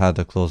actors had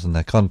a clause in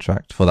their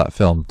contract for that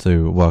film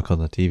to work on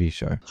the TV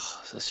show.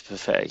 That's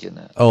pathetic, isn't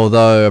it?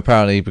 Although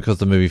apparently because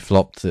the movie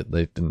flopped,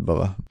 they didn't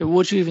bother.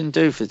 What do you even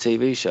do for a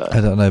TV show?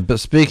 I don't know. But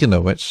speaking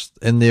of which,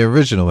 in the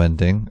original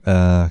ending,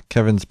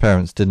 Kevin's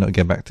parents did not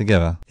get back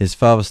together. His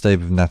father stayed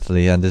with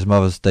Natalie and his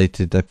mother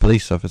dated a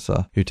police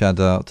officer who turned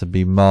out to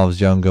be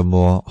Marv's younger,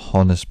 more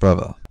honest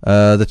brother.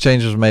 The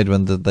change was made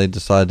when they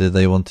decided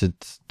they wanted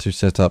to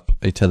set up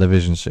a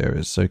television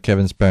series. So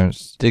Kevin's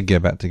parents did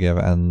get back together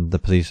and the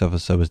police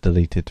officer was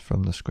deleted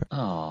from the script.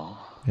 Oh.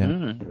 Yeah.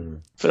 I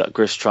feel like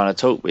Chris trying to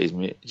talk, but he's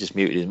just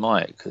muted his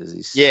mic because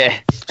he's.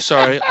 Yeah.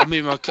 Sorry, I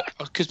mean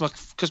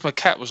because my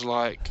cat was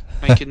like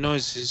making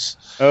noises.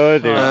 Oh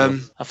dear.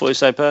 I thought it was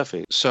so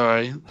perfect.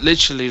 Sorry,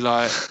 literally,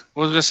 like,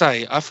 what was I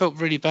say? I felt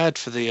really bad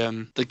for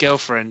the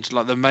girlfriend,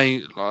 like the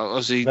main, like,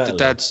 obviously the Natalie.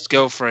 dad's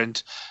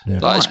girlfriend. Yeah.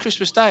 Like it's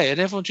Christmas Day, and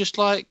everyone just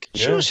like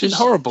she Yeah. wasn't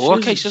horrible. she was-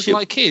 Okay, she doesn't she-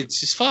 like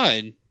kids. It's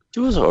fine. She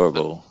was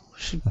horrible.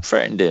 She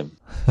threatened him.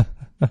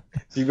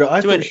 See, but I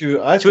She thought went- she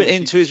was. She went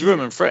into his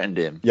room and threatened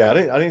him. Yeah, I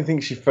didn't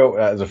think she felt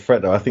that as a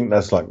threat, though. I think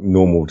that's like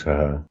normal to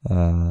her.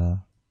 No,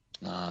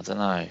 I don't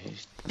know.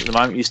 The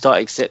moment you start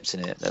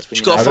accepting it, that's when She's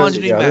you got know. to I find a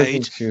don't- new yeah, I don't maid.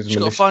 think she was She's got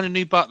to malicious. find a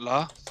new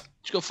butler.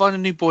 She's got to find a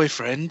new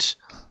boyfriend.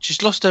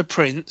 She's lost her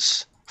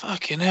prince.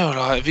 Fucking hell!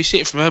 Like, if you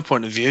see it from her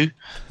point of view,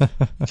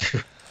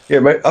 Yeah,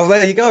 mate. Oh,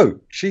 there you go.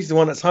 She's the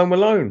one that's home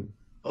alone.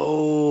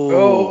 Oh.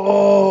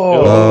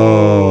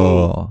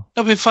 Oh.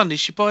 that'd been funny.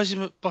 She buys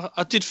him.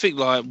 I did think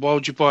like, why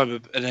would you buy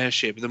him an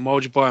airship? But then why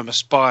would you buy him a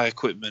spy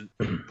equipment?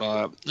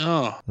 Like,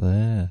 oh,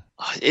 Yeah.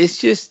 It's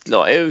just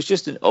like it was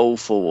just an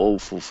awful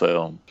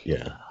film.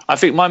 Yeah. I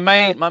think my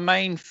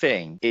main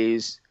thing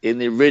is in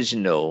the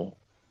original,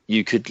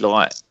 you could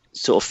like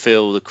sort of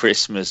feel the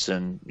Christmas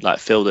and like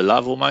feel the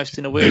love almost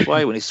in a weird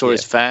way when he saw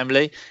his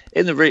family.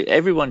 In the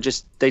everyone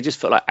just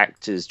felt like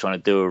actors trying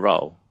to do a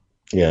role.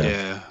 Yeah.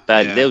 yeah.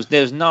 But yeah. there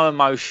was no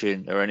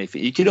emotion or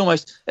anything. You could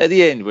almost at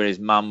the end when his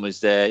mum was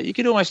there, you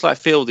could almost like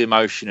feel the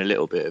emotion a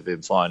little bit of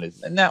him finally.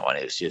 And that one,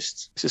 it's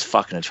just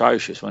fucking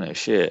atrocious, wasn't it?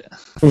 Shit.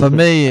 For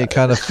me, it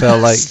kind of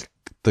felt like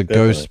the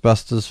Definitely.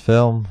 Ghostbusters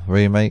film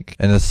remake.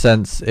 In a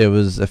sense, it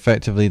was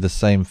effectively the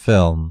same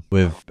film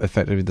with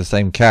effectively the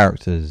same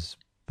characters,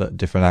 but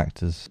different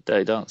actors.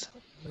 Dirty Dance.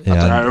 Yeah, I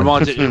don't know.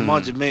 and- It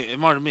reminded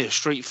me of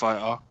Street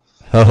Fighter.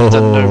 oh,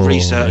 Done no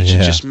research. yeah.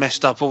 And just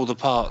messed up all the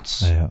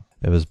parts. Yeah,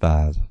 it was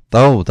bad. The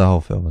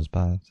whole film was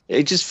bad.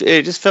 It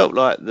just felt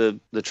like the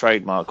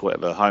trademark or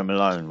whatever, Home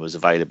Alone, was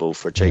available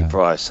for a cheap Yeah.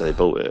 price, so they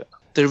bought it.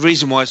 The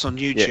reason why it's on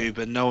YouTube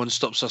and no one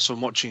stops us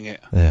from watching it.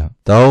 Yeah,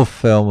 the whole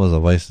film was a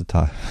waste of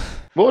time.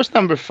 What was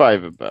number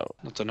 5 about?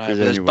 I don't know. Does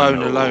But there's anyone Bone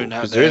know? Alone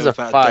out 'Cause there there is a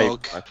about a 5.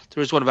 dog.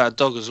 There is one about a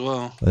dog as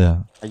well. Yeah,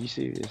 Are you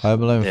serious?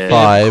 Home Alone Yeah.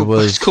 5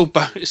 was It's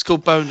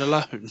called Bone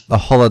Alone. a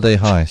holiday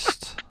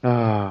heist.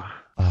 Ah.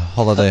 A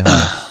holiday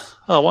heist.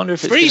 Oh, I wonder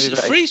if it's Freeze gonna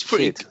be about a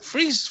kid.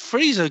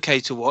 Freeze okay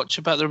to watch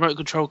about the remote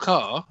control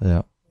car.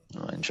 Yeah.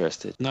 I'm not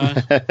interested. No.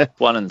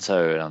 1 and 2,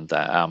 and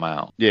I'm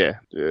out. Yeah.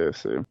 Yeah.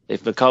 So.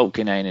 If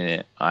McCulkin ain't in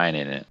it, I ain't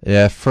in it.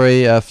 Yeah,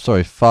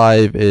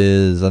 5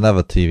 is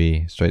another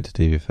straight to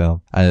TV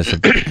film, and it's a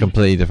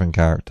completely different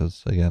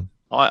characters again.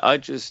 I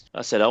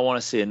said I want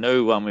to see a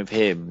new one with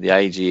him, the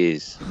age he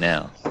is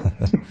now.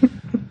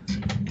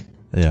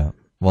 Yeah,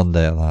 one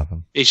day it'll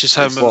happen. He's just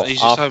home. What, He's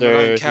just home after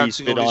alone he's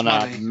counting been all his on a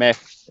money.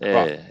 meth.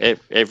 Yeah,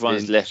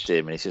 everyone's Binge. left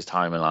him, and he's just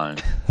home alone.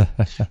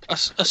 I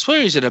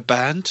swear he's in a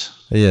band.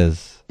 He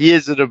is. He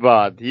is in the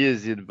band. He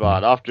is in the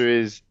band. After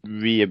his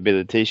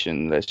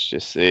rehabilitation, let's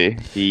just say,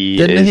 he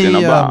Didn't is in a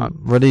he band.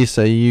 release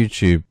a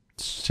YouTube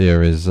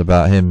series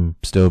about him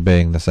still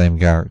being the same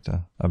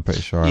character? I'm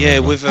pretty sure. I Yeah,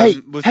 remember.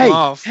 with Hey,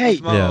 Marv. hey,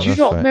 with Marv. Yeah, do you that's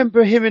not right.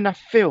 remember him in a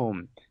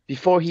film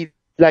before he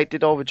like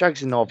did all the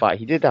drugs and all that?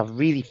 He did that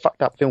really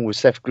fucked up film with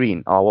Seth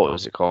Green. Oh, what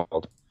was it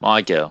called?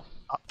 My girl.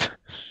 He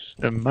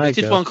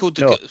did one called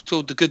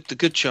the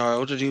Good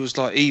Child, and he was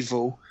like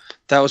evil.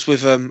 That was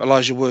with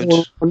Elijah Wood.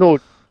 No,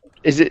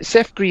 is it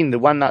Seth Green, the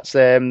one that's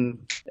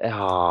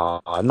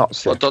not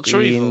Seth Dr.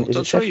 Green? Evil? Is it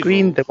Dr. Seth Evil?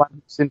 Green, the one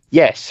who's in?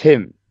 Yes,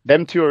 him.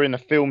 Them two are in a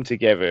film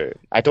together.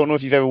 I don't know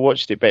if you've ever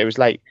watched it, but it was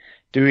like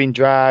doing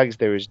drugs.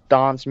 There was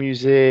dance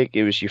music.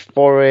 It was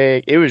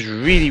euphoric. It was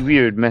really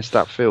weird, messed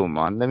up film,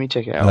 man. Let me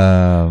check it out.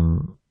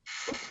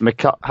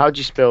 How do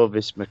you spell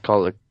this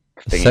McCulloch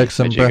thing? Sex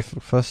and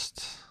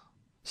Breakfast.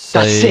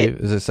 That's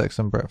it. Is it Sex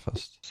and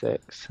Breakfast?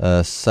 Sex.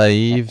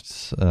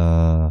 Saved.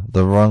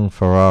 The Wrong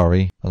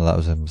Ferrari. Oh, that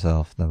was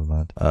himself. Never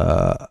mind.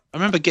 I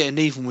remember getting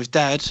even with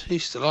Dad. He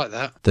used to like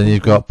that. Then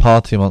you've got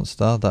Party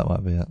Monster. That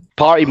might be it.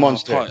 Party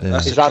Monster. Party-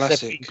 that's Is a that classic.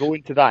 Seth Green? Go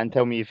into that and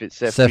tell me if it's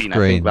Seth, Seth Green.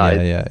 Green. I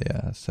think that is.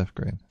 Yeah. Seth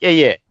Green.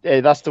 Yeah.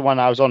 That's the one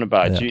I was on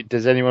about. Yeah.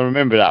 Does anyone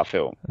remember that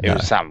film? It No.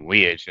 was some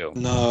weird film.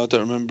 No, I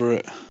don't remember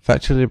it.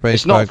 Factually based.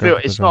 It's not.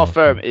 biographical It's not a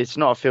drama. film. It's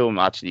not a film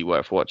actually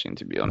worth watching,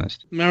 to be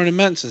honest. Marilyn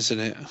Manson's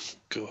in it.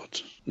 God.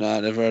 No, I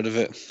never heard of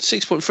it.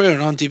 6.3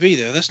 on IMDb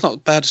though. That's not a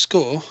bad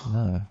score.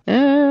 No.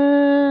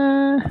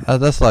 Uh,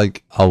 That's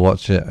like I'll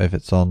watch it if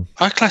it's on.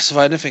 I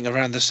classify anything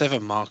around the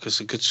 7 mark as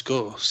a good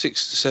score.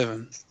 6 to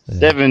 7. Yeah.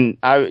 7.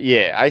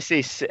 I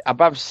say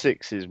above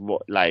 6 is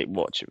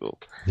watchable.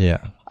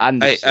 Yeah.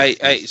 And 8, 8,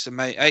 6 8's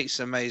amazing. 8's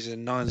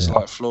amazing. 9's Yeah.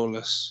 like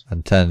flawless.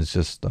 And 10 is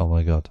just oh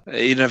my god.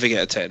 You never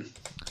get a 10.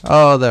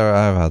 Oh, there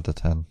I've had the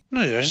 10.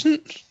 No, there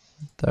isn't.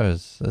 There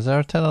is. Is there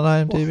a 10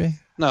 on IMDb?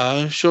 No,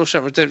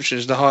 Shawshank Redemption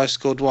is the highest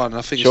scored one.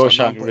 I think it's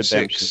Shawshank like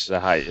Redemption is 9.6. the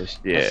highest.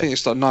 I Yeah. think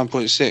it's like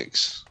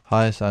 9.6.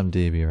 Highest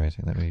IMDb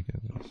rating. Let me get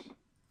this.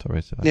 Top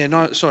rated. Yeah,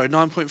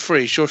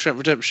 9.3. Shawshank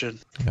Redemption.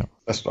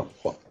 That's not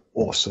what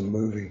awesome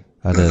movie.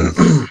 That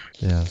is.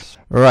 Yes.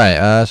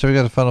 Right. So we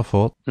got a final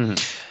thought.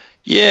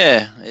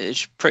 Yeah,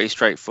 it's pretty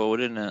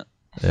straightforward, isn't it?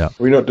 Yeah.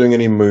 We're not doing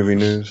any movie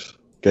news,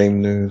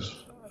 game news.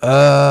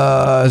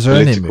 Is there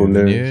any Political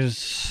movie news.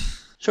 news?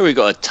 Sure, we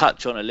got to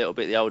touch on a little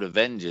bit the old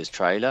Avengers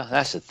trailer.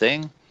 That's a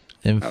thing.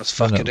 was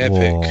fucking Infinite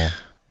epic. War.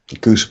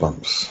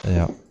 Goosebumps.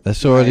 Yeah.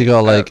 It's already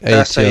got like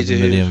That's how you 80 do.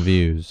 million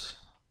views.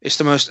 It's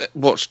the most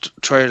watched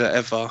trailer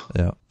ever.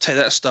 Yeah. Take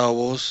that, Star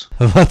Wars.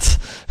 What?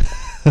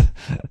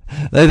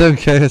 They don't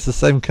care. It's the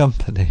same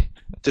company.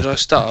 Did I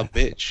start a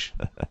bitch?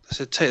 I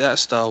said, take that,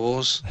 Star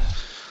Wars.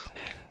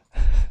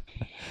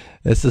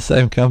 It's the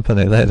same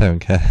company. They don't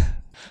care.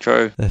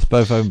 True. It's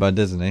both owned by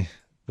Disney.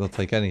 They'll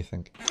take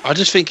anything. I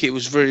just think it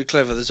was really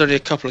clever. There's only a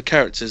couple of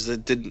characters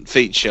that didn't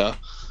feature.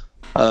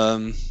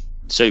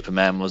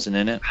 Superman wasn't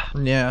in it.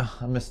 Yeah,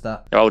 I missed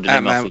that. They're holding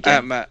him off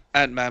again.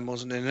 Ant-Man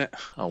wasn't in it.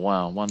 Oh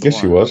wow, wonder Yes,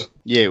 why. he was.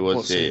 Yeah, it was.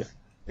 What's Yeah. it?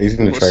 He's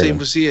in the What trailer. scene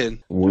was he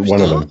in?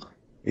 One of them.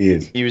 He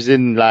is. He was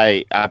in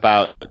like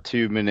about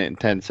 2 minutes and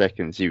 10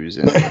 seconds. He was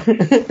in. I'm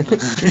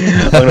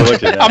gonna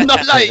watch it now. I'm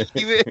not like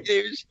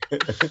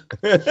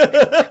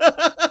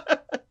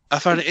I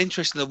found it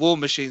interesting the War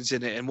Machine's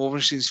in it and War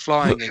Machine's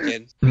flying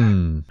again.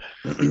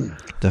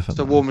 Definitely.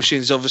 The War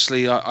Machine's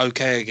obviously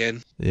okay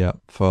again. Yeah.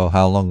 For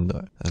how long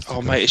though? That's the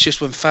Oh, mate, question. it's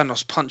just when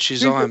Thanos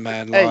punches Iron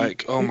Man, Hey,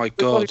 like, oh my if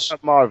we're god. talking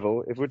about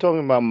Marvel. If we're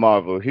talking about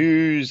Marvel,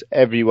 who's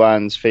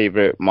everyone's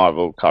favorite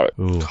Marvel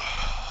character? Ooh.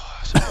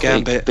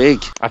 Gambit.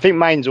 Big. I think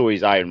mine's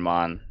always Iron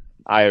Man.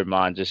 Iron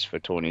Man just for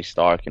Tony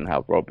Stark and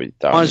help Robert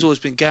Downey. Mine's always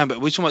been Gambit. Are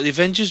we talking about the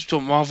Avengers? Are we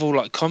talking Marvel,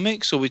 like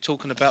comics? Or are we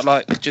talking about,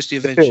 like, just the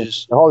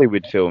Avengers? The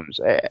Hollywood films,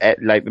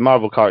 like the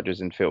Marvel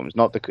characters in films,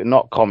 not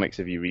comics.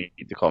 If you read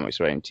the comics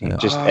or anything, Yeah.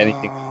 just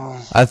anything.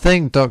 Oh. I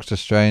think Doctor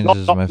Strange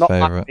is my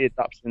favorite. anime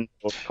adaptations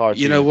or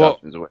cartoon You know what?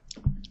 adaptations or-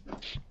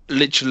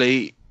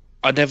 Literally,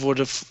 I never would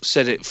have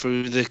said it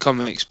through the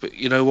comics, but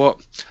you know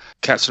what?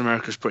 Captain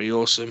America's pretty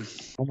awesome.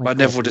 Oh my But I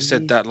never God, would have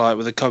said that, like,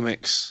 with the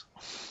comics.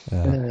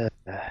 Yeah.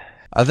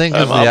 I think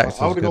because the I actor's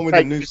I would have gone good. with the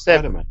Like new you said,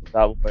 Spider-Man.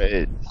 That's what it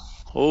is.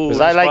 Oh,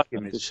 'Cause I like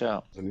him. Good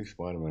shout. The new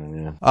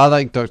Spider-Man, yeah. I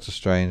like Doctor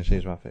Strange.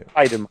 He's my favorite.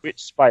 Spider-Man.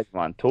 Which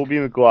Spider-Man? Tobey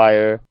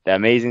Maguire, the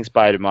Amazing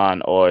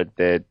Spider-Man, or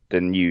the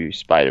new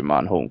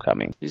Spider-Man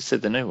Homecoming? You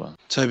said the new one.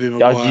 Tobey Oh,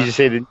 Maguire. did you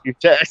say the new?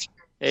 Yeah,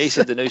 he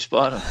said the new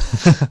Spider.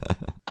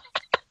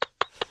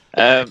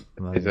 I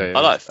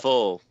like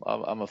 4.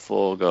 I'm a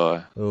 4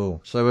 guy.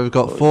 Oh, so we've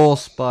got 4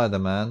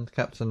 Spider-Man,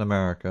 Captain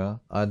America,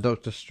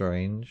 Doctor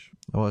Strange.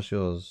 What's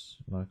yours,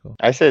 Michael?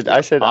 I said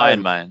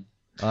Iron Man.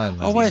 Iron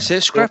Man. Oh, wait a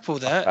second. Scrapple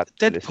that. That's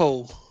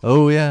Deadpool.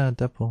 Oh yeah,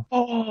 Deadpool.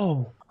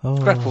 Oh, Oh,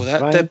 Scrapple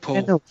that. Ryan Deadpool.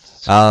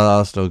 Reynolds.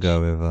 I'll still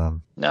go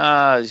with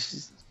Nah, it's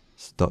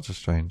just- Doctor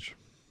Strange.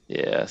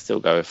 yeah, I still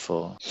go with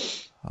 4.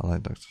 I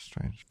like Doctor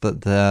Strange.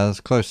 But there's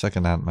close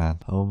second Ant-Man.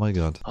 Oh my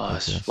god. Oh,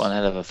 it's Yes. one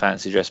hell of a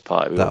fancy dress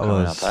party we That got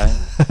coming was.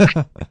 up,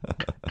 eh?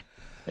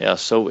 Yeah,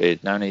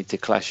 sorted. No need to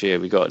clash here.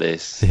 We got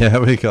this. Yeah,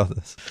 we got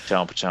this.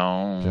 Jump,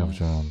 jump.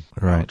 Jump.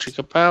 Right.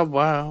 Chicka pow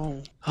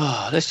wow.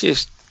 Oh, let's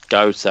just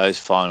go to those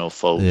final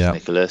thoughts, Yeah.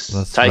 Nicholas.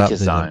 Let's Take wrap us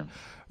these up. home.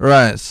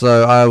 Right,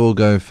 so I will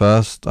go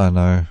first. I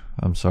know.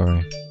 I'm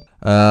sorry.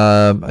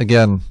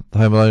 Again,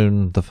 Home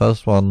Alone, the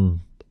first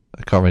one,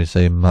 I can't really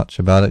say much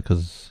about it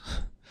because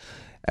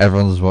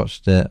everyone's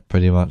watched it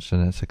pretty much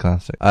and it's a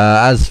classic.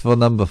 As for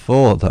number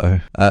 4,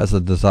 though, it's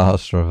a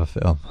disaster of a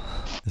film.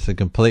 It's a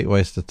complete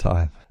waste of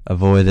time.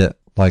 Avoid it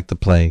like the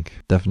plague.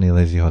 Definitely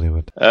Lazy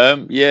Hollywood.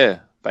 Yeah,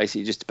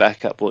 basically just to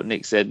back up what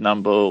Nick said,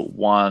 number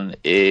 1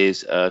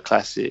 is a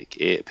classic.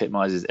 It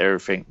epitomizes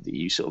everything that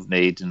you sort of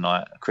need in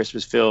like a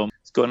Christmas film.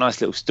 It's got a nice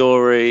little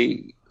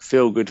story,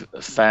 feel good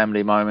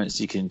family moments,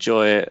 you can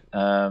enjoy it.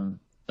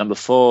 Number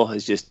 4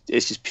 is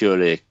just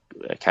purely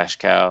a cash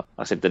cow.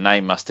 I said the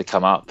name must have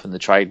come up and the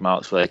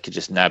trademarks where they could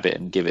just nab it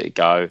and give it a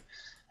go.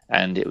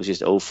 And it was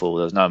just awful.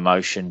 There was no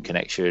emotion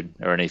connection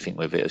or anything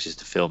with it. It was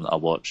just a film that I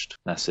watched.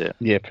 That's it.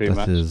 Yeah, pretty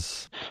That much.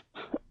 is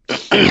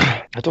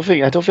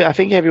I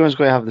think everyone's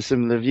going to have the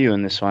similar view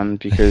on this one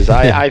because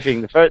I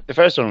think the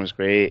first one was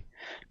great.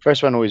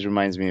 First one always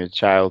reminds me of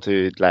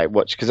childhood, like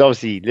watch, because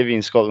obviously living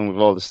in Scotland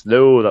with all the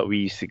snow that we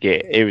used to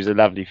get, it was a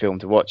lovely film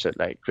to watch at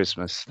like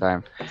Christmas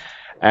time.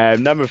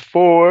 Number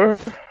 4,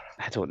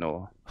 I don't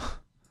know.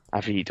 I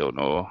really don't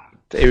know.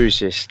 It was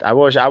just I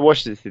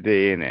watched it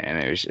today and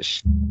it was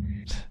just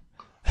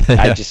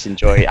I just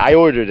enjoy it. I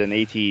ordered an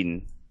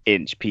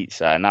 18-inch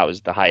pizza and that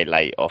was the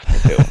highlight of the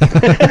film.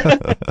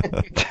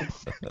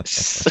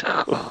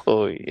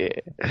 So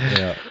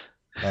yeah.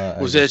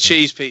 Was it a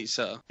cheese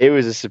pizza? It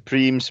was a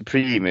Supreme.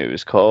 It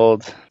was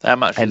called. How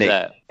much was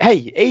that?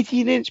 Hey,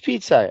 18-inch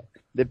pizza.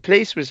 The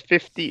place was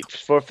 50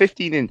 for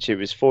 15-inch. It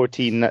was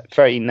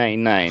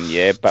 13.99.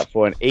 Yeah, but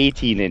for an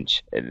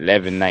 18-inch,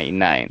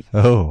 11.99.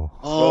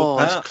 Oh,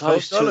 that's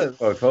close to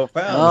 $12.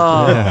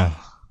 Oh,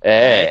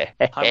 Yeah.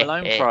 Home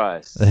Alone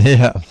price.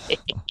 Yeah.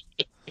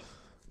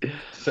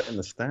 Setting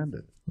the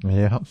standard.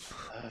 Yeah.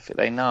 Perfect.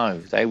 They know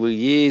they were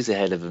years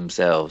ahead of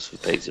themselves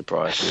with pizza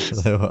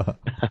prices. They were.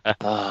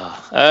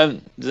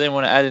 Does anyone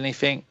want to add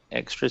anything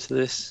extra to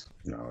this?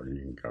 No, you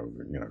can go,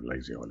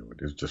 lazy Hollywood.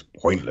 It's just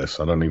pointless.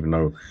 I don't even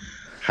know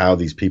how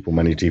these people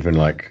manage to even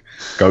like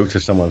go to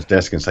someone's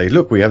desk and say,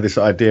 look, we have this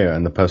idea.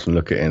 And the person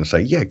look at it and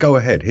say, yeah, go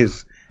ahead.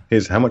 Here's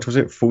how much was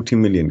it? 40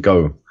 million.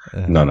 Go.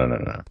 Yeah.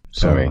 No.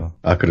 Sorry.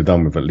 I could have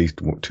done with at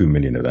least 2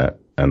 million of that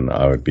and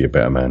I would be a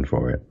better man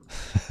for it.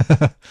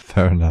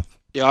 Fair enough.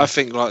 Yeah, I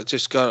think like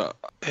just go.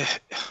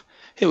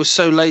 It was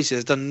so lazy.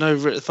 They've done no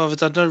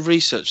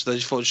research. They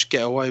just thought just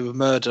get away with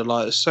murder.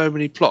 Like there's so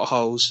many plot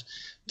holes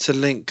to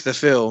link the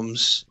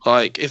films.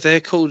 Like if they're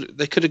called,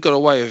 they could have got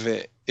away with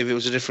it if it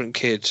was a different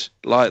kid,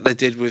 like they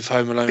did with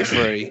Home Alone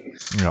 3.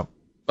 Yep.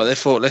 But they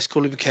thought, let's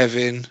call him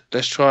Kevin.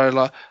 Let's try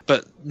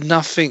but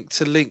nothing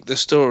to link the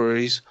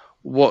stories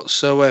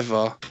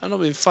whatsoever. I'm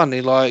not being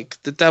funny.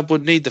 Like the dad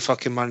would need the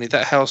fucking money.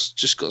 That house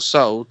just got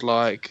sold.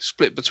 Like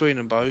split between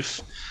them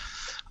both.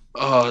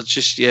 Oh,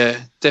 just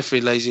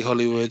definitely lazy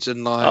Hollywood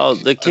and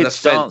like. The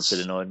kid's dance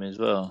annoyed me as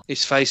well.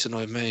 His face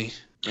annoyed me.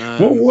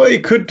 What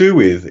it could do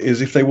with is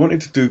if they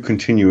wanted to do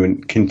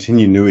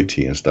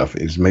continuity and stuff,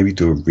 is maybe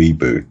do a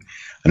reboot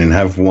and then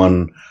have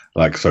one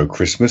like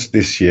Christmas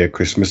this year,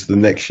 Christmas the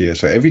next year.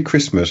 So every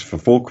Christmas for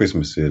 4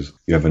 Christmases,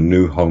 you have a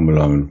new Home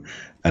Alone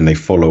and they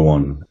follow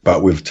on,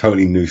 but with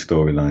totally new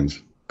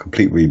storylines.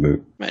 Complete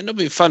reboot. Man, not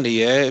being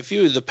funny, if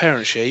you were the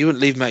parents, you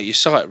wouldn't leave them out your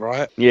sight,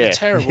 right? Yeah. They're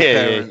terrible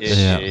parents.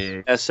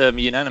 Yeah. That's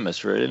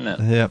unanimous, really, isn't it?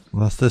 Yep.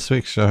 That's this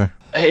week's show.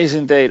 It is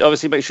indeed.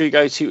 Obviously, make sure you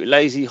go to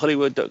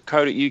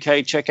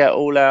lazyhollywood.co.uk, check out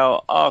all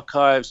our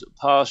archives,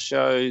 past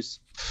shows,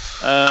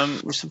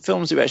 with some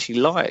films that we actually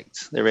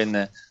liked. They're in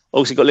there.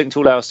 Also, got linked to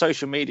all our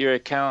social media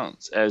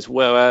accounts as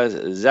well as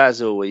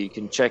Zazzle, where you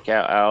can check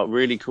out our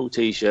really cool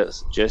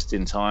T-shirts just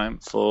in time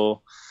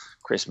for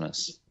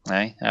Christmas.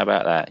 Hey, how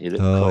about that? You look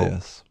cool.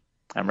 Yes.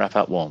 And wrap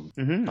up warm,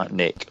 Mm-hmm. like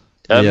Nick.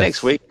 Yes.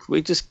 Next week,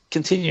 we're just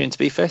continuing to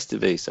be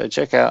festive, so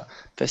check out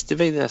festive.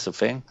 That's a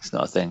thing. It's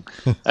not a thing.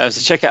 So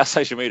check out our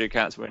social media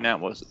accounts. We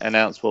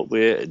announce what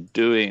we're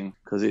doing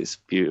because it's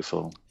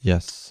beautiful.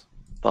 Yes.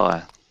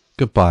 Bye.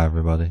 Goodbye,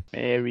 everybody.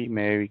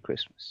 Merry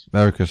Christmas.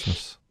 Merry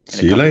Christmas.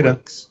 See you later.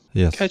 Weeks.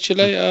 Yes. Catch you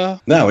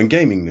later. Now, in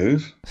gaming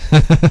news.